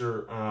 just post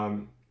your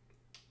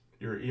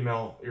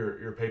email,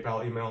 your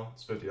PayPal email.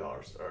 It's $50.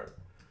 All right.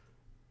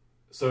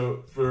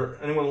 So for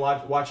anyone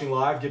watching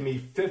live, give me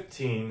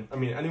 15.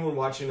 Anyone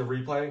watching the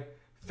replay,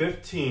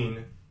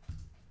 15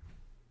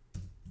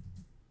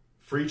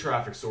 free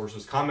traffic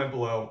sources. Comment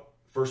below.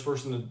 First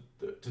person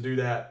to do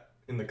that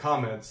in the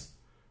comments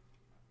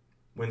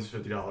wins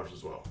 $50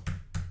 as well.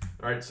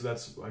 All right, so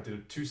I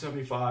did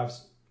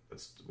 275s.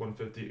 That's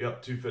 150.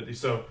 Yep, 250.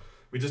 So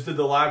we just did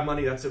the live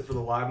money. That's it for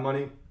the live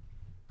money.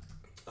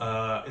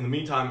 In the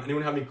meantime,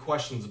 anyone have any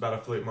questions about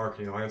affiliate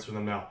marketing? I'll answer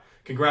them now.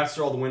 Congrats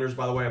to all the winners,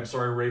 by the way. I'm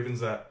sorry, Ravens,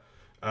 that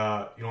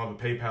you don't have a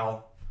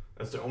PayPal.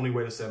 That's the only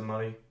way to send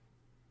money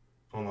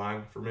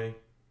online for me.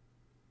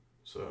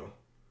 So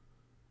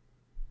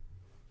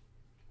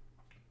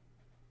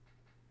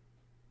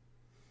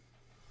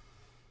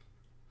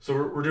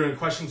we're doing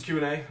questions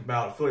Q&A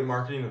about affiliate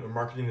marketing or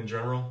marketing in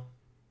general.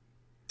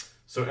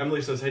 So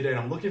Emily says, hey, Dan,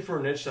 I'm looking for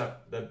a niche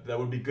that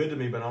would be good to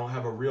me, but I don't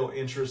have a real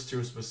interest to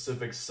a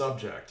specific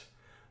subject.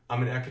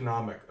 I'm an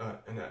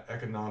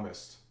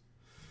economist.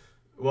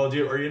 Well,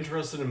 are you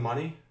interested in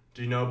money?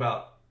 Do you know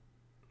about,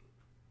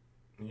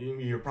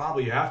 you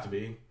probably have to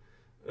be,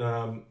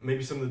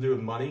 maybe something to do with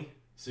money?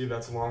 See if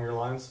that's along your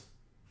lines.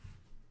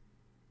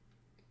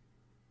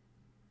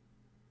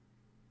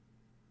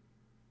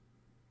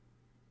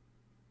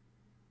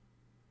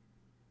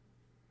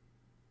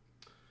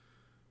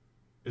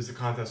 Is the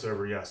contest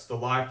over? Yes. The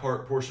live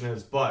portion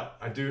is, but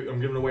I'm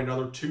giving away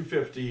another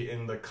 $250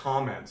 in the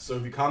comments. So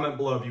if you comment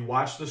below, if you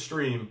watch the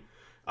stream,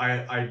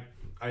 I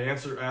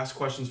ask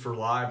questions for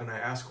live and I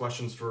ask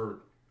questions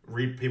for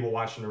people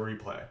watching the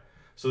replay.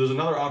 So there's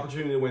another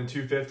opportunity to win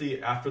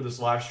 $250 after this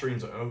live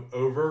stream's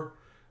over.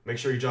 Make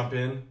sure you jump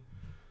in.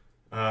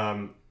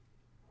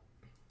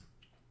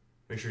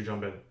 Make sure you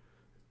jump in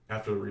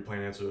after the replay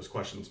and answer those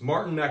questions.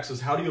 Martin next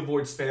says, how do you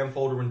avoid spam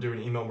folder when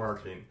doing email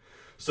marketing?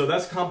 So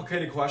that's a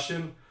complicated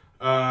question.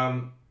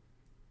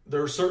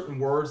 There are certain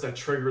words that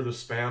trigger the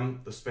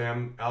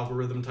spam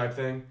algorithm type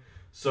thing.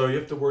 So you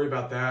have to worry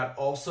about that.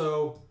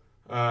 Also,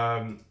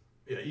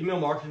 email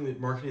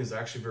marketing is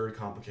actually very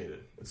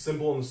complicated. It's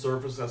simple on the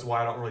surface. That's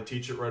why I don't really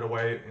teach it right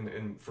away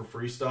and for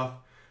free stuff.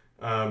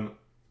 And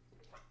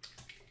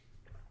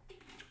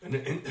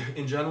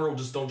in general,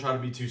 just don't try to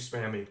be too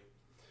spammy.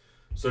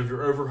 So if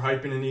you're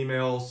overhyping in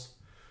emails,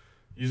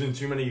 using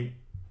too many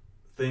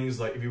things,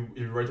 like if you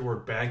write the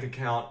word bank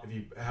account, if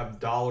you have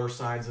dollar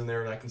signs in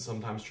there, that can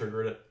sometimes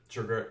trigger it.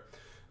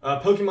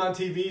 Pokemon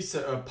TV,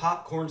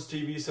 Popcorns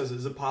TV says,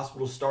 is it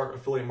possible to start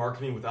affiliate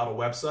marketing without a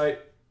website?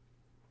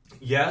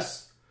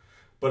 Yes,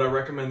 but I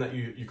recommend that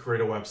you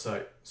create a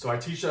website. So I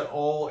teach that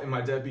all in my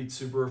Deadbeat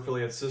Super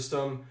Affiliate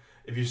system.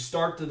 If you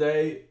start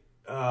today,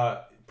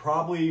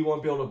 probably you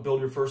won't be able to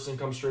build your first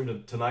income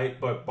stream tonight,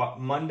 but by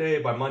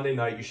Monday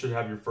night, you should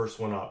have your first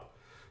one up.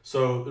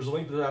 So there's a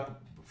link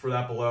for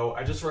that below.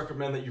 I just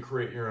recommend that you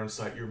create your own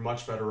site. You're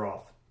much better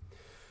off.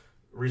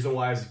 Reason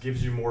why is it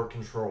gives you more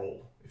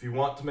control. If you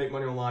want to make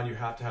money online, you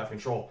have to have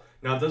control.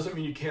 Now, it doesn't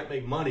mean you can't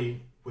make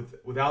money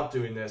without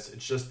doing this.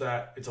 It's just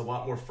that it's a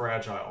lot more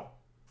fragile.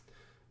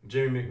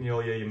 Jimmy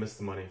McNeil, yeah, you missed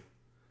the money.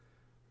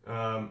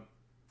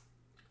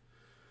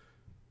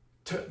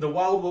 The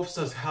Wild Wolf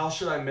says, how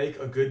should I make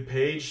a good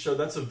page? So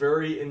that's a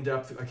very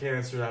in-depth, I can't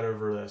answer that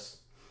over this.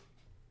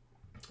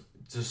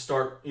 To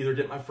start, either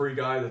get my free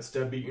guide, that's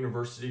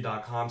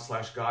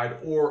deadbeatuniversity.com/guide,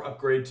 or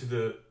upgrade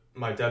to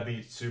my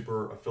Deadbeat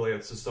Super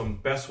Affiliate system.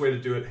 Best way to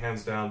do it,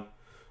 hands down.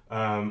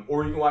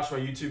 Or you can watch my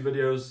YouTube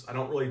videos. I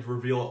don't really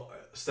reveal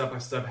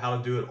step-by-step how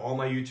to do it on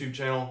my YouTube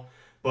channel,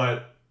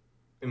 but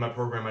in my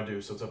program I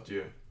do, so it's up to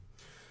you.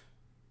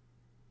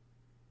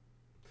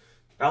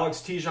 Alex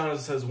Tijon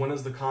says, when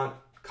is the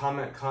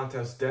comment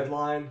contest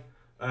deadline?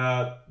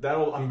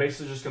 I'm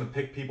basically just going to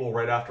pick people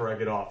right after I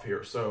get off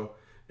here. So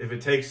if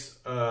it takes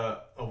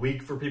a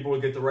week for people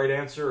to get the right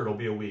answer, it'll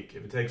be a week.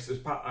 If it takes,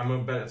 I'm going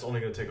to bet it's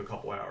only going to take a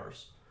couple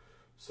hours.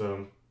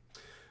 So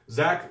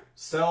Zach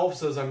Self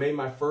says, I made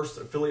my first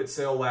affiliate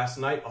sale last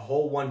night, a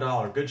whole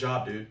 $1. Good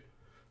job, dude.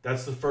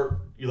 That's the first,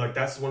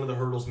 that's one of the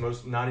hurdles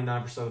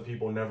 99% of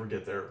people never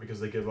get there because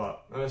they give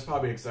up. I mean, it's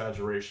probably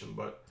exaggeration,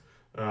 but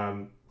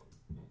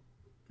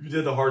you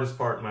did the hardest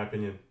part, in my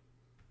opinion.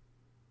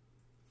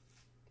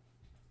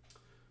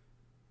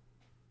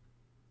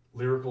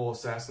 Lyrical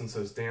Assassin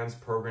says, Dan's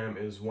program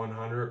is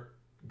 100.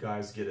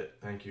 Guys, get it.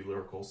 Thank you,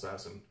 Lyrical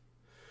Assassin.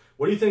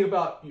 What do you think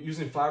about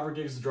using Fiverr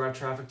gigs to drive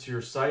traffic to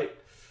your site?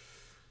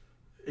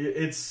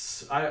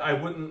 I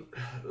wouldn't,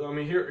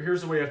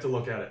 here's the way you have to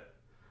look at it.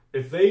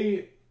 If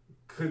they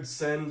could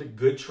send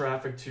good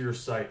traffic to your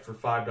site for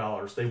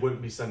 $5, they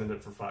wouldn't be sending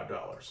it for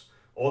 $5.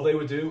 All they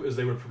would do is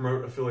they would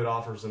promote affiliate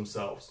offers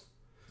themselves.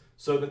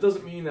 So that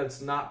doesn't mean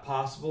that's not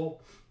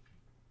possible.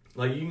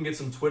 Like, you can get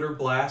some Twitter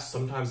blasts.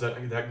 Sometimes that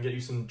can get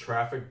you some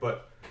traffic,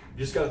 but you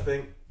just got to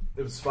think,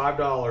 if it's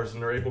 $5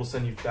 and they're able to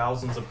send you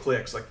thousands of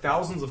clicks, like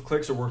thousands of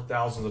clicks are worth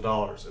thousands of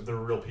dollars if they're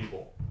real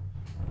people.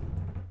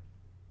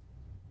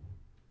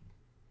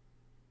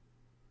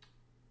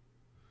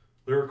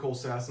 Lyrical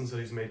Assassin said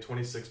he's made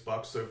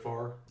 $26 so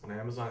far on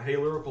Amazon. Hey,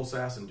 Lyrical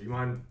Assassin, do you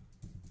mind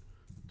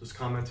just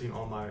commenting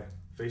on my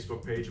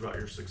Facebook page about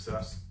your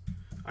success?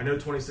 I know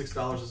 $26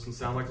 doesn't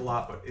sound like a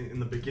lot, but in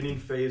the beginning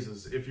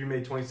phases, if you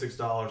made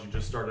 $26, you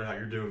just started out,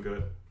 you're doing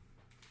good.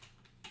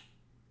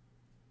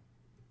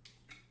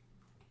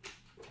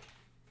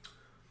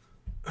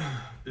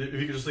 If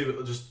you could just leave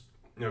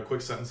it, a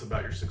quick sentence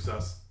about your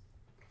success.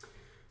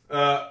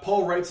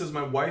 Paul Wright says,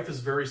 my wife is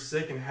very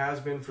sick and has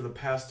been for the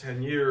past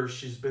 10 years.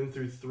 She's been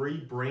through 3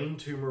 brain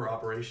tumor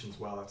operations.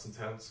 Wow, that's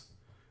intense.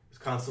 Is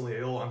constantly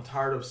ill. I'm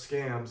tired of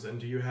scams, and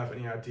do you have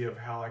any idea of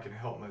how I can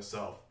help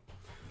myself?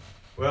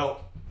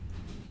 Well,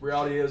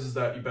 reality is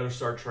that you better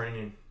start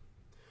training.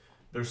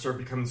 Better start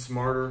becoming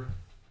smarter,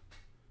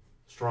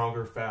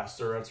 stronger,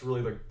 faster. That's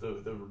really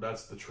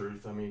that's the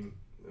truth. I mean,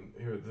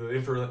 the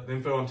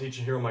info I'm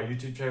teaching here on my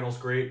YouTube channel is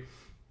great.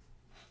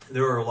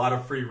 There are a lot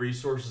of free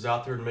resources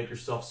out there to make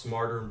yourself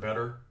smarter and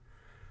better.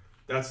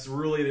 That's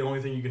really the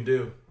only thing you can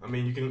do. I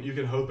mean, you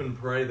can hope and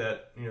pray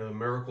that a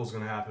miracle is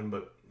going to happen,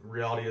 but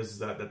reality is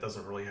that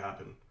doesn't really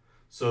happen.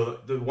 So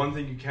the one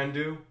thing you can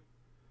do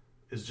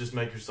is just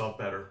make yourself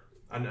better.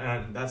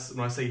 And that's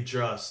when I say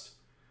just,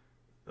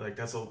 like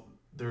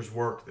there's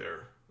work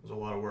there. There's a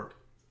lot of work.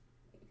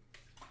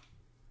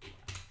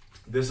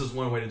 This is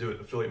one way to do it,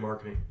 affiliate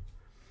marketing.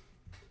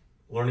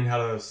 Learning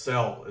how to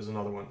sell is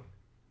another one.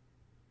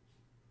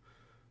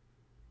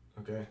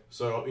 Okay,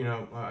 so,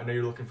 I know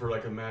you're looking for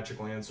like a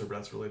magical answer, but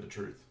that's really the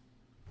truth.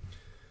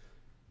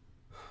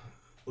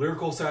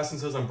 Lyrical Assassin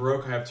says, I'm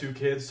broke, I have 2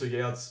 kids, so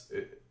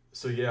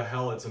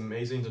hell, it's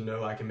amazing to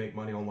know I can make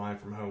money online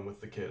from home with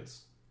the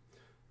kids.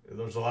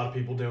 There's a lot of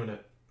people doing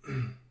it.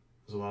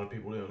 There's a lot of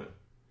people doing it.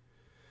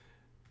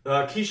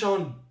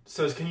 Keyshawn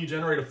says, can you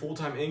generate a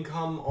full-time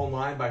income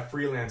online by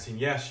freelancing?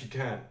 Yes, you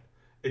can.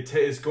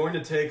 It's going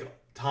to take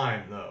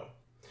time, though.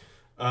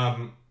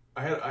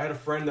 I had a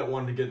friend that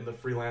wanted to get into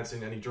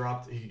freelancing, and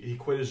he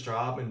quit his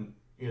job and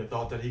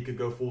thought that he could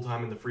go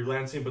full-time into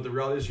freelancing, but the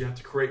reality is you have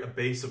to create a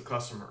base of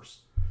customers.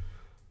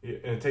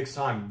 And it takes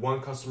time,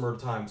 one customer at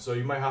a time. So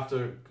you might have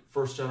to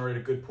first generate a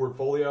good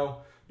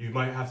portfolio. You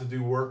might have to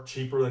do work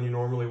cheaper than you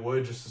normally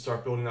would just to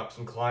start building up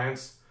some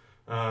clients.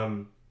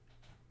 Do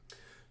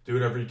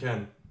whatever you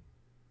can.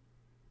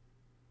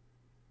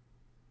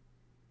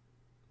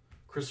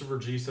 Christopher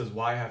G says,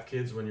 why have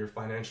kids when you're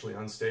financially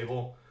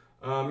unstable?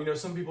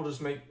 Some people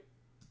just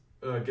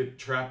get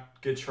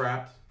trapped.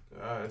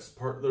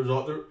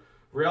 The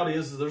reality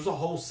is there's a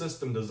whole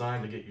system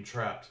designed to get you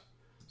trapped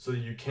so that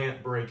you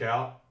can't break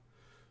out.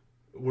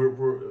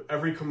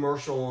 Every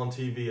commercial on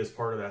TV is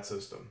part of that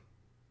system.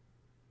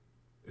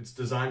 It's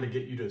designed to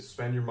get you to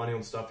spend your money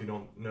on stuff you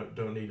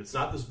don't need. It's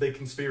not this big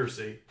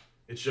conspiracy.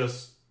 It's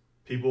just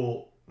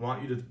people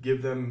want you to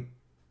give them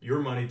your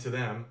money to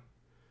them,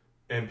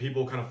 and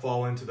people kind of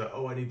fall into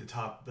I need the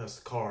top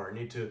best car. I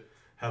need to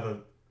have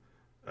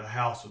a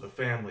house with a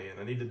family, and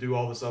I need to do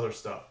all this other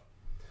stuff.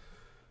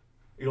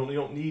 You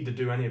don't need to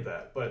do any of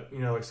that. But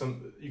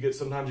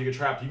sometimes you get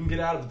trapped. You can get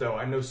out of it though.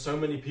 I know so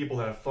many people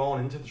that have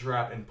fallen into the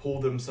trap and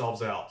pulled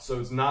themselves out. So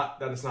it's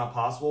not that it's not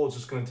possible. It's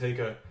just going to take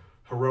a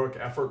heroic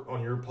effort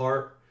on your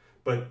part.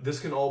 But this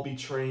can all be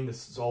trained.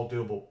 This is all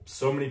doable.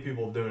 So many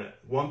people are doing it.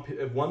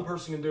 If one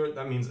person can do it,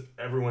 that means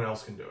everyone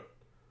else can do it.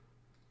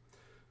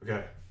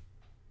 Okay.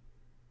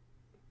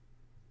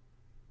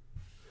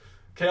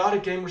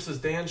 Chaotic Gamer says,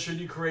 Dan, should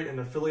you create an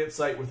affiliate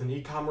site with an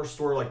e-commerce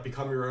store, like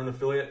become your own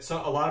affiliate?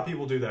 So a lot of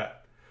people do that.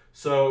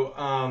 So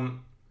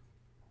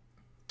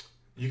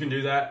you can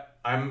do that.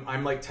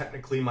 I'm like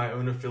technically my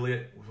own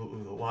affiliate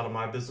with a lot of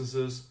my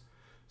businesses.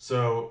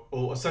 So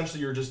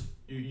essentially you're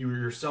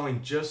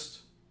selling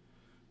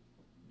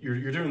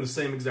you're doing the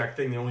same exact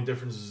thing. The only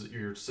difference is that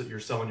you're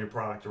selling your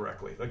product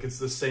directly. Like it's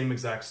the same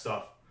exact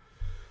stuff.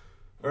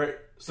 All right.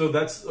 So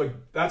that's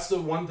the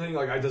one thing.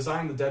 Like I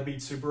designed the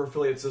Deadbeat Super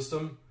Affiliate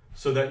system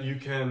so that you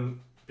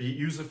can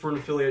use it for an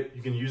affiliate.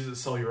 You can use it to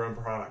sell your own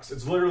products.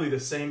 It's literally the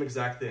same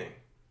exact thing.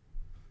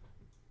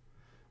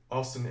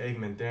 Austin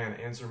Eggman, Dan,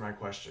 answer my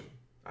question.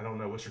 I don't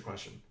know. What's your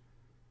question?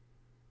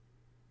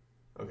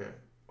 Okay.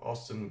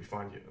 Austin, let me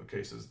find you.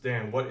 Okay, says,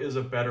 Dan, what is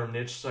a better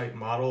niche site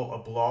model? A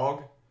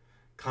blog,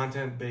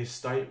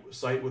 content-based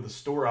site with a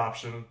store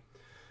option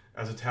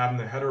as a tab in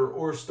the header,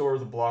 or a store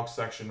with a blog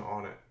section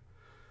on it?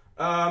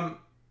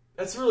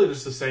 That's really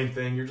just the same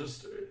thing.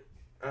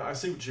 I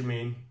see what you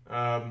mean.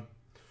 I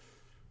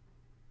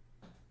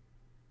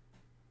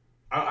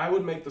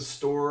would make the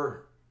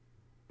store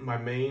my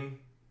main,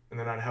 and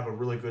then I'd have a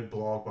really good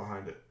blog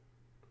behind it.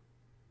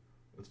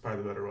 That's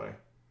probably the better way.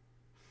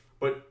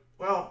 But,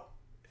 well,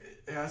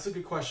 yeah, that's a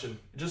good question.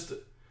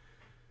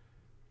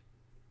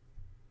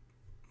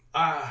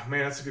 Man,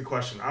 that's a good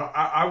question.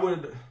 I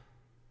would,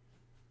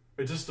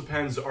 it just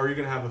depends. Are you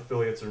going to have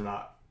affiliates or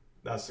not?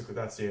 That's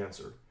the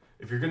answer.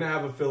 If you're going to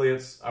have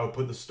affiliates, I would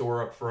put the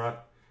store up front.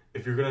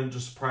 If you're going to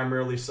just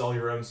primarily sell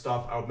your own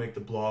stuff, I would make the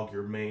blog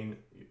your main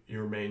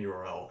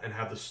URL and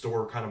have the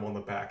store kind of on the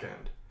back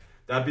end.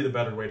 That'd be the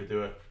better way to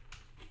do it.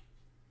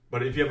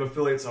 But if you have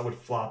affiliates, I would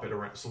flop it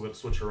around, so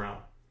switch around.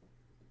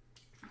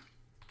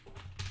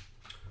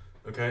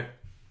 Okay.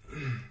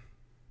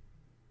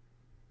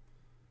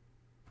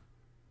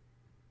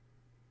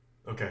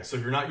 Okay, so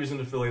if you're not using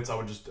affiliates, I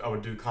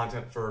would do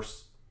content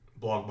first,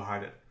 blog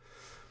behind it.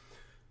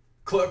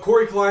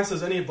 Corey Klein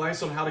says, any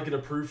advice on how to get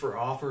approved for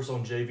offers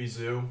on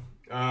JVZoo?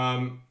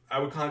 I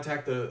would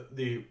contact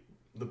the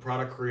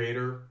product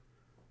creator,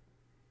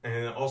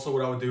 and also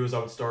what I would do is I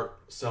would start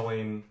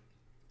selling.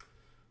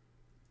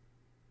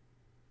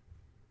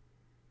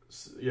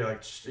 Yeah,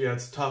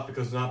 it's tough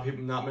because not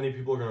many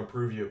people are going to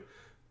approve you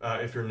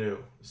if you're new.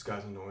 This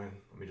guy's annoying.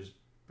 Let me just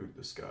boot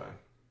this guy.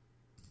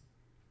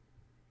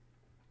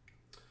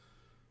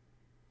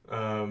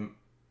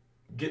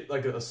 Get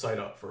like a site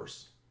up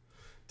first.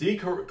 D.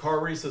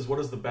 Carberry says, what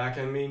does the back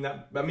end mean?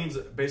 That means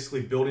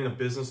basically building a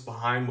business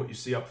behind what you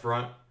see up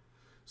front.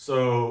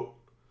 So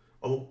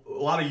a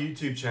lot of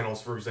YouTube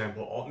channels, for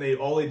example,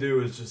 all they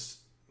do is just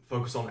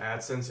focus on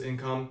AdSense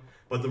income,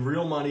 but the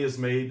real money is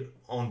made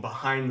on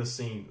behind the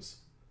scenes,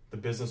 the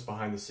business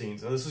behind the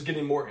scenes. And this is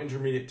getting more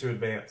intermediate to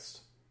advanced.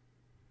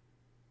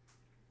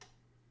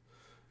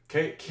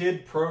 Okay,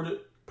 Kid Pro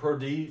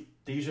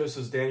Dijo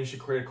says, Dan, you should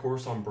create a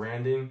course on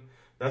branding.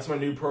 That's my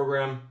new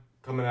program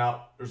coming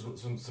out. There's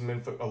some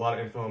info, a lot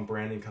of info on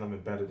branding kind of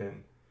embedded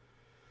in.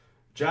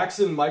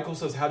 Jackson Michael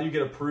says, how do you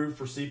get approved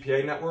for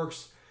CPA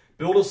networks?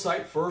 Build a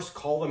site first,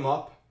 call them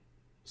up,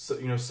 so,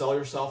 sell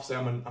yourself. Say,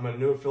 I'm a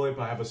new affiliate,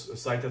 but I have a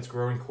site that's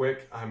growing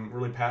quick. I'm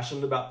really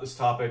passionate about this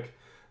topic.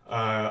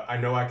 I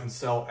know I can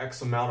sell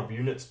X amount of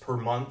units per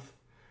month.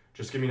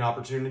 Just give me an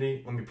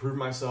opportunity. Let me prove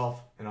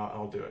myself, and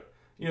I'll do it.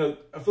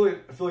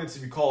 Affiliates,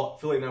 if you call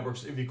affiliate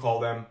networks, if you call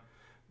them,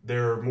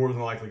 they're more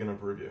than likely going to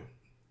approve you.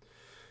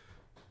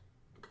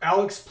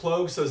 Alex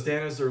Plogue says,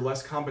 Dan, is there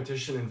less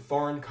competition in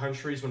foreign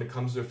countries when it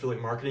comes to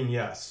affiliate marketing?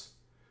 Yes.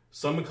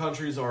 Some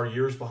countries are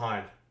years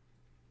behind.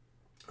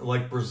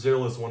 Like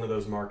Brazil is one of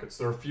those markets.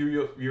 They're a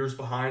few years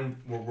behind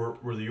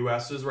where the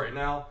U.S. is right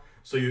now.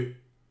 So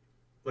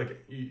there's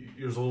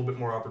a little bit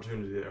more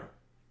opportunity there.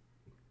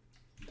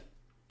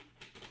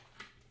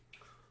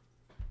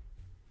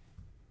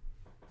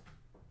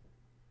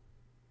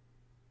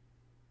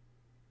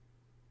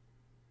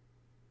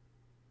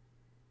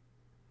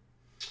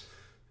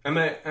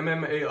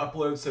 MMA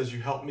Upload says,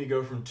 you helped me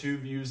go from 2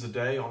 views a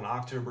day on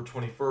October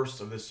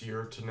 21st of this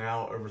year to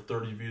now over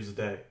 30 views a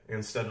day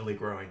and steadily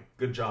growing.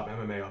 Good job,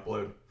 MMA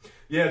Upload.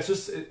 Yeah, it's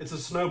a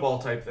snowball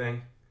type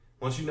thing.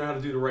 Once you know how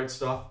to do the right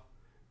stuff,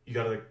 you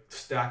got to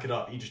stack it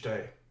up each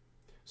day.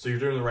 So you're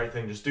doing the right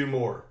thing. Just do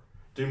more.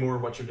 Do more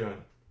of what you're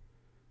doing.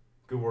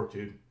 Good work,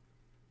 dude.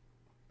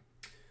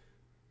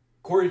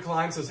 Corey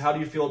Klein says, how do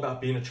you feel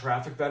about being a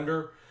traffic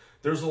vendor?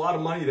 There's a lot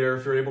of money there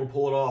if you're able to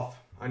pull it off.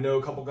 I know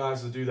a couple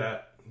guys that do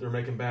that. They're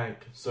making bank.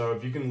 So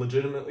if you can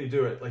legitimately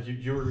do it, like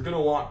you're going to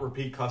want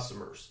repeat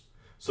customers.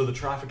 So the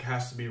traffic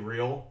has to be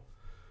real.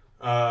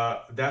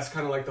 That's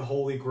kind of like the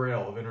holy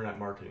grail of internet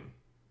marketing.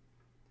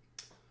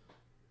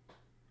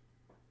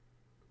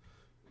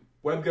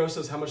 WebGo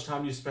says, how much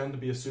time do you spend to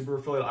be a super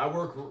affiliate? I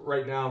work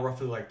right now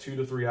roughly like 2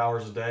 to 3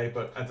 hours a day,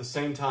 but at the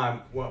same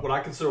time, what I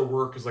consider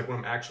work is like when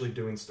I'm actually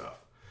doing stuff.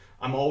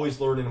 I'm always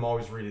learning, I'm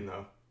always reading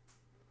though.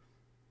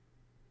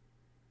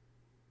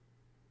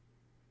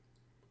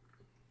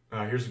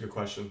 Here's a good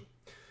question.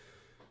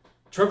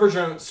 Trevor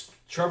Jones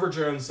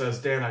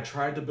says, Dan, I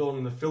tried to build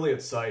an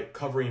affiliate site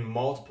covering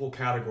multiple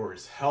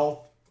categories,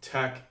 health,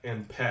 tech,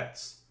 and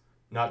pets,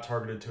 not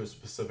targeted to a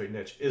specific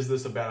niche. Is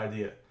this a bad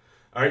idea?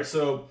 All right,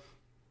 so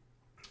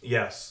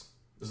yes,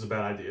 this is a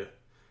bad idea.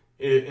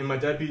 In my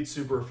Deadbeat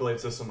Super Affiliate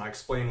System, I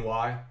explain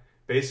why.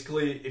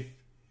 Basically,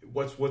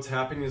 what's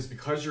happening is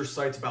because your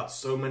site's about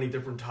so many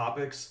different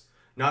topics,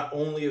 not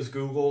only is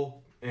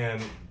Google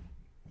and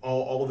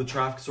all of the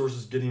traffic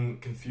sources getting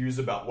confused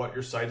about what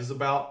your site is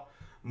about,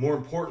 more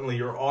importantly,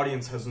 your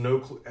audience has no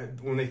clue.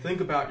 When they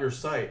think about your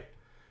site,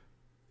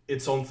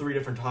 it's on 3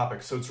 different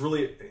topics. So it's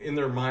really, in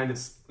their mind,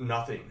 it's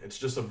nothing. It's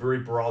just a very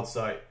broad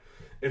site.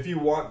 If you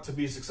want to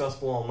be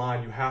successful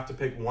online, you have to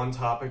pick one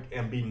topic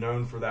and be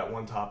known for that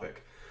one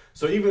topic.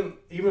 So even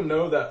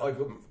know that, like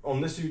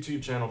on this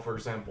YouTube channel, for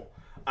example,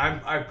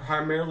 I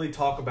primarily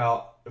talk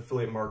about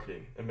affiliate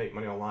marketing and make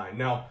money online.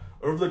 Now,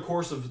 over the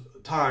course of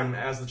time,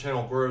 as the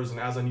channel grows and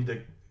as I need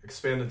to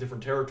expand to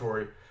different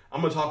territory,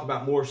 I'm going to talk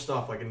about more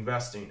stuff like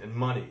investing and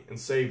money and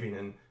saving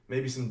and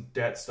maybe some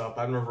debt stuff.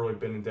 I've never really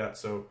been in debt,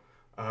 so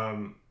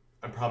I'm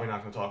probably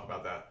not going to talk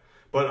about that.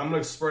 But I'm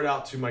going to spread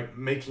out to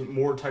making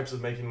more types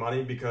of making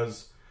money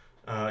because,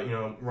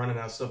 I'm running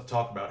out of stuff to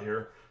talk about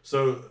here.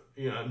 So,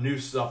 new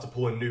stuff to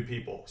pull in new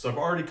people. So I've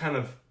already kind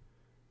of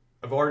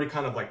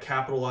like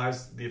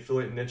capitalized the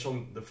affiliate niche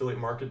on the affiliate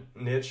market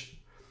niche.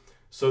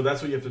 So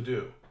that's what you have to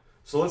do.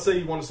 So let's say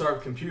you want to start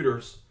with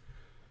computers.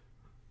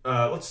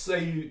 Let's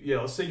say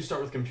you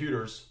start with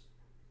computers.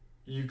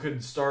 You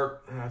could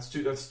start. That's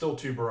still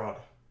too broad.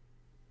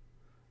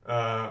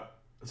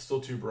 It's still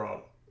too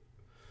broad.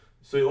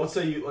 So let's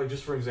say you, like,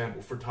 just for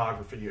example,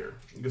 photography here.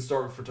 You could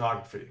start with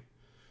photography.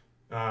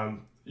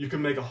 You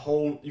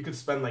could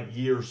spend like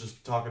years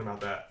just talking about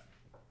that.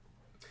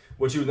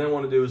 What you would then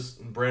want to do is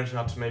branch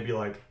out to maybe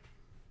like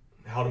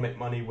how to make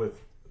money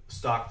with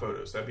stock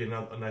photos. That'd be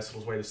a nice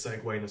little way to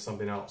segue into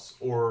something else.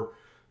 Or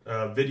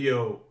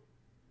video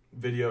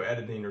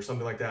editing or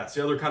something like that.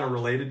 See how they're kind of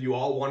related? You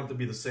all want it to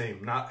be the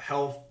same, not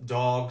health,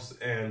 dogs,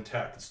 and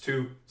tech. It's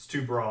too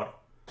broad.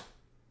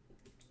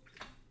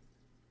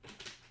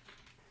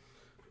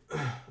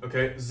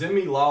 Okay,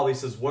 Zimmy Lolly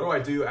says, what do I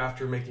do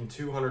after making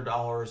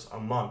 $200 a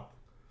month?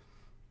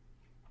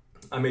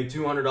 I made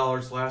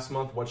 $200 last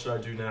month. What should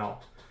I do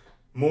now?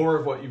 More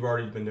of what you've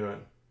already been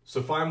doing.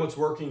 So find what's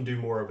working, do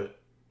more of it.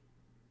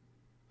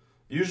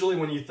 Usually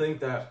when you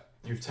think that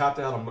you've tapped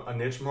out a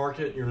niche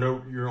market, you've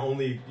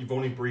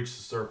only breached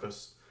the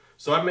surface.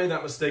 So I've made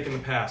that mistake in the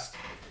past,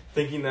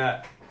 thinking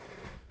that,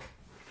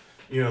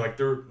 like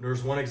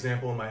there's one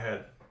example in my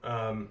head.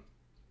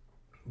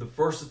 The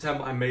first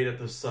attempt I made at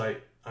this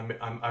site,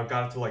 I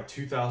got it to like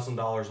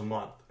 $2,000 a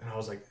month, and I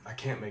was like, I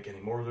can't make any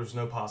more. There's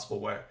no possible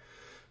way.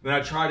 Then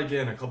I tried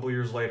again a couple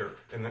years later,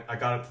 and I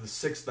got it to the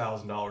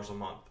 $6,000 a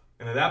month.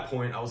 And at that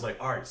point, I was like,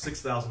 all right,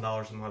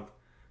 $6,000 a month.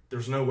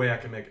 There's no way I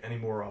can make any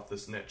more off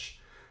this niche.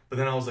 But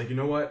then I was like, you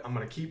know what? I'm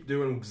going to keep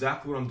doing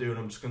exactly what I'm doing.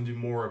 I'm just going to do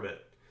more of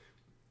it.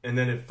 And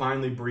then it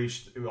finally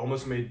breached. It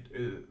almost made,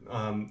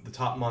 the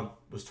top month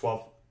was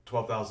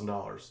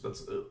 $12,000.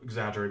 That's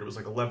exaggerated. It was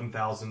like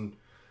 $11,000. It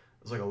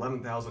was like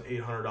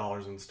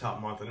 $11,800 in its top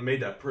month, and it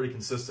made that pretty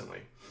consistently.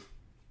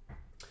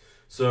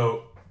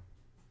 So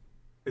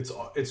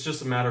it's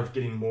just a matter of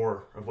getting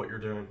more of what you're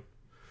doing.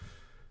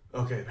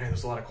 Okay, man,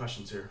 there's a lot of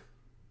questions here.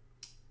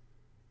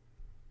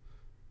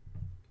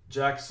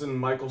 Jackson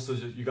Michael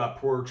says you got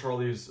Poor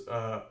Charlie's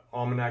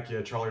Almanac.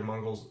 Yeah, Charlie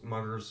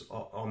Munger's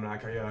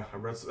Almanac. Yeah, I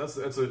read. That's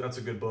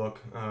a good book.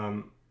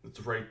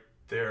 It's right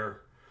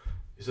there.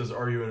 He says,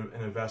 are you an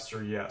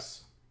investor?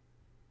 Yes.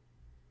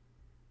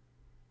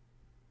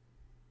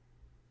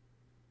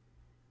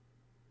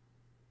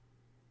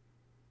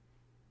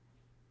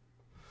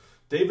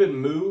 David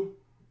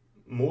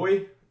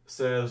Moy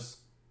says,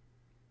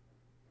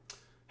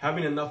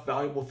 having enough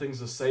valuable things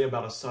to say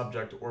about a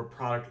subject or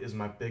product is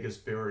my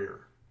biggest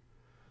barrier.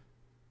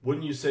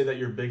 Wouldn't you say that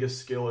your biggest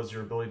skill is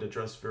your ability to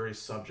address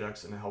various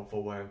subjects in a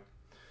helpful way?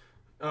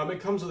 It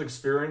comes with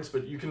experience,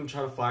 but you can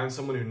try to find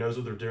someone who knows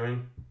what they're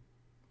doing.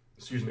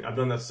 Excuse me, I've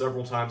done that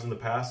several times in the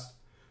past.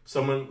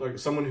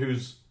 Someone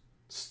who's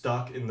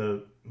stuck in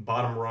the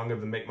bottom rung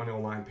of the Make Money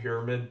Online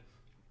pyramid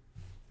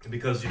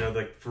because, you know,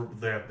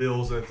 they have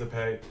bills they have to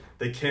pay.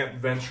 They can't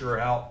venture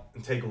out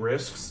and take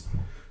risks.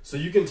 So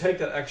you can take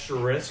that extra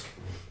risk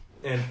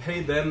and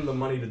pay them the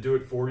money to do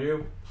it for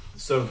you.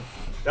 So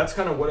that's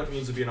kind of what it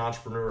means to be an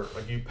entrepreneur.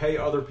 Like, you pay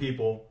other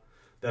people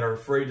that are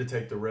afraid to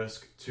take the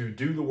risk to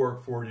do the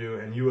work for you,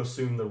 and you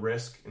assume the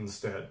risk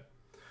instead.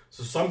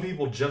 So some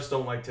people just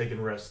don't like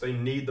taking risks. They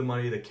need the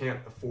money. They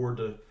can't afford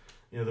to,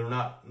 you know, they're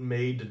not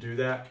made to do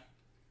that.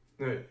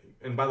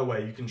 And by the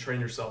way, you can train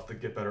yourself to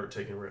get better at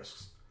taking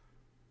risks.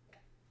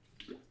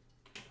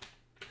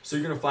 So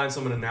you're going to find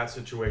someone in that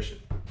situation.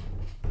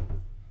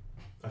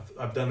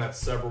 I've done that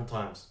several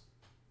times.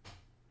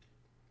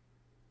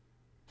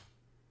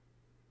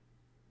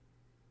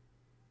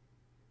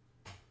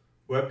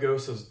 WebGo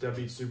says,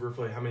 Deadbeat Super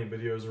Affiliate, how many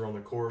videos are on the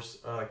course?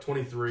 Like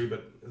 23,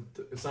 but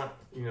it's not,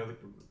 you know,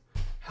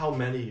 how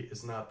many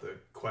is not the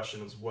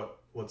question, it's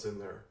what's in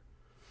there.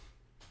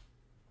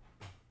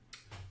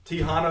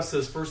 Tihana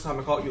says, first time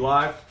I caught you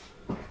live.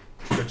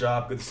 Good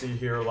job, good to see you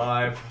here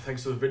live.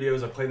 Thanks for the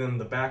videos. I play them in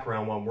the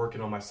background while I'm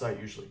working on my site.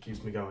 Usually it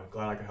keeps me going.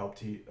 Glad I could help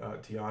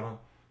Tiana.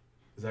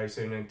 Is that how you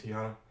say your name,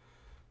 Tiana?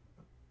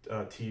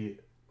 Tiana,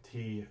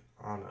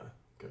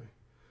 okay.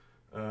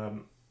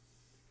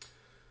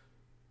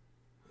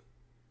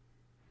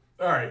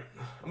 All right,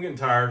 I'm getting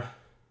tired.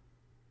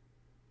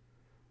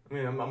 I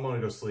mean, I'm gonna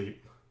go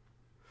sleep.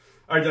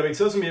 All right, Debbie,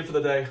 so that's gonna be it for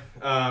the day.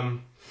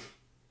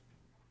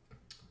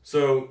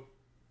 So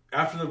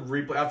after the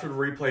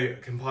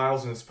replay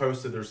compiles and it's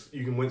posted,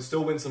 you can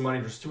still win some money.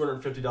 There's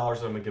 $250 that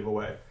I'm gonna give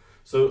away.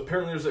 So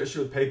apparently there's an issue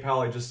with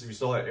PayPal. If you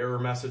saw that error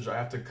message, I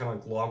have to kind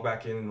of log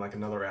back in like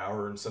another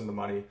hour and send the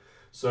money.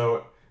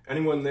 So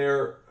anyone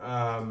there,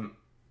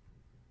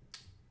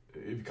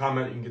 if you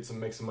comment, you can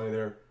make some money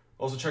there.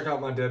 Also, check out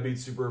my Deadbeat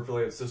Super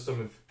Affiliate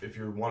system if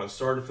you want to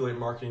start affiliate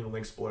marketing. The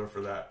link's below for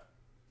that.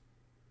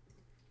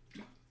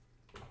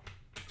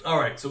 All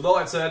right, so with all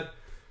that said,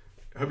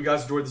 I hope you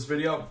guys enjoyed this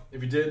video.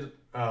 If you did,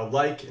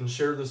 like and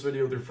share this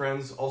video with your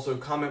friends. Also,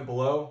 comment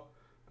below.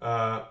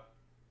 Also,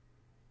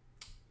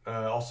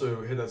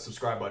 hit that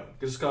subscribe button.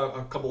 Just got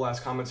a couple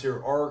last comments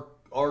here. R.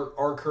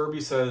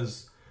 Kirby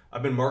says,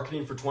 I've been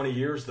marketing for 20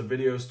 years. The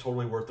video is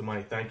totally worth the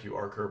money. Thank you,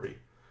 R. Kirby.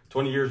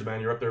 20 years,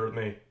 man. You're up there with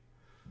me.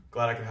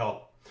 Glad I could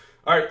help.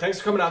 All right, thanks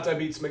for coming out,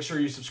 Deadbeats. Make sure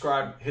you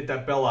subscribe, hit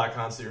that bell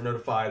icon so you're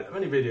notified of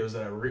any videos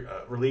that I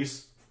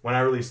release when I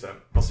release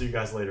them. I'll see you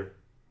guys later.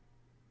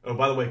 Oh,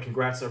 by the way,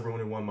 congrats to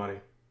everyone who won money.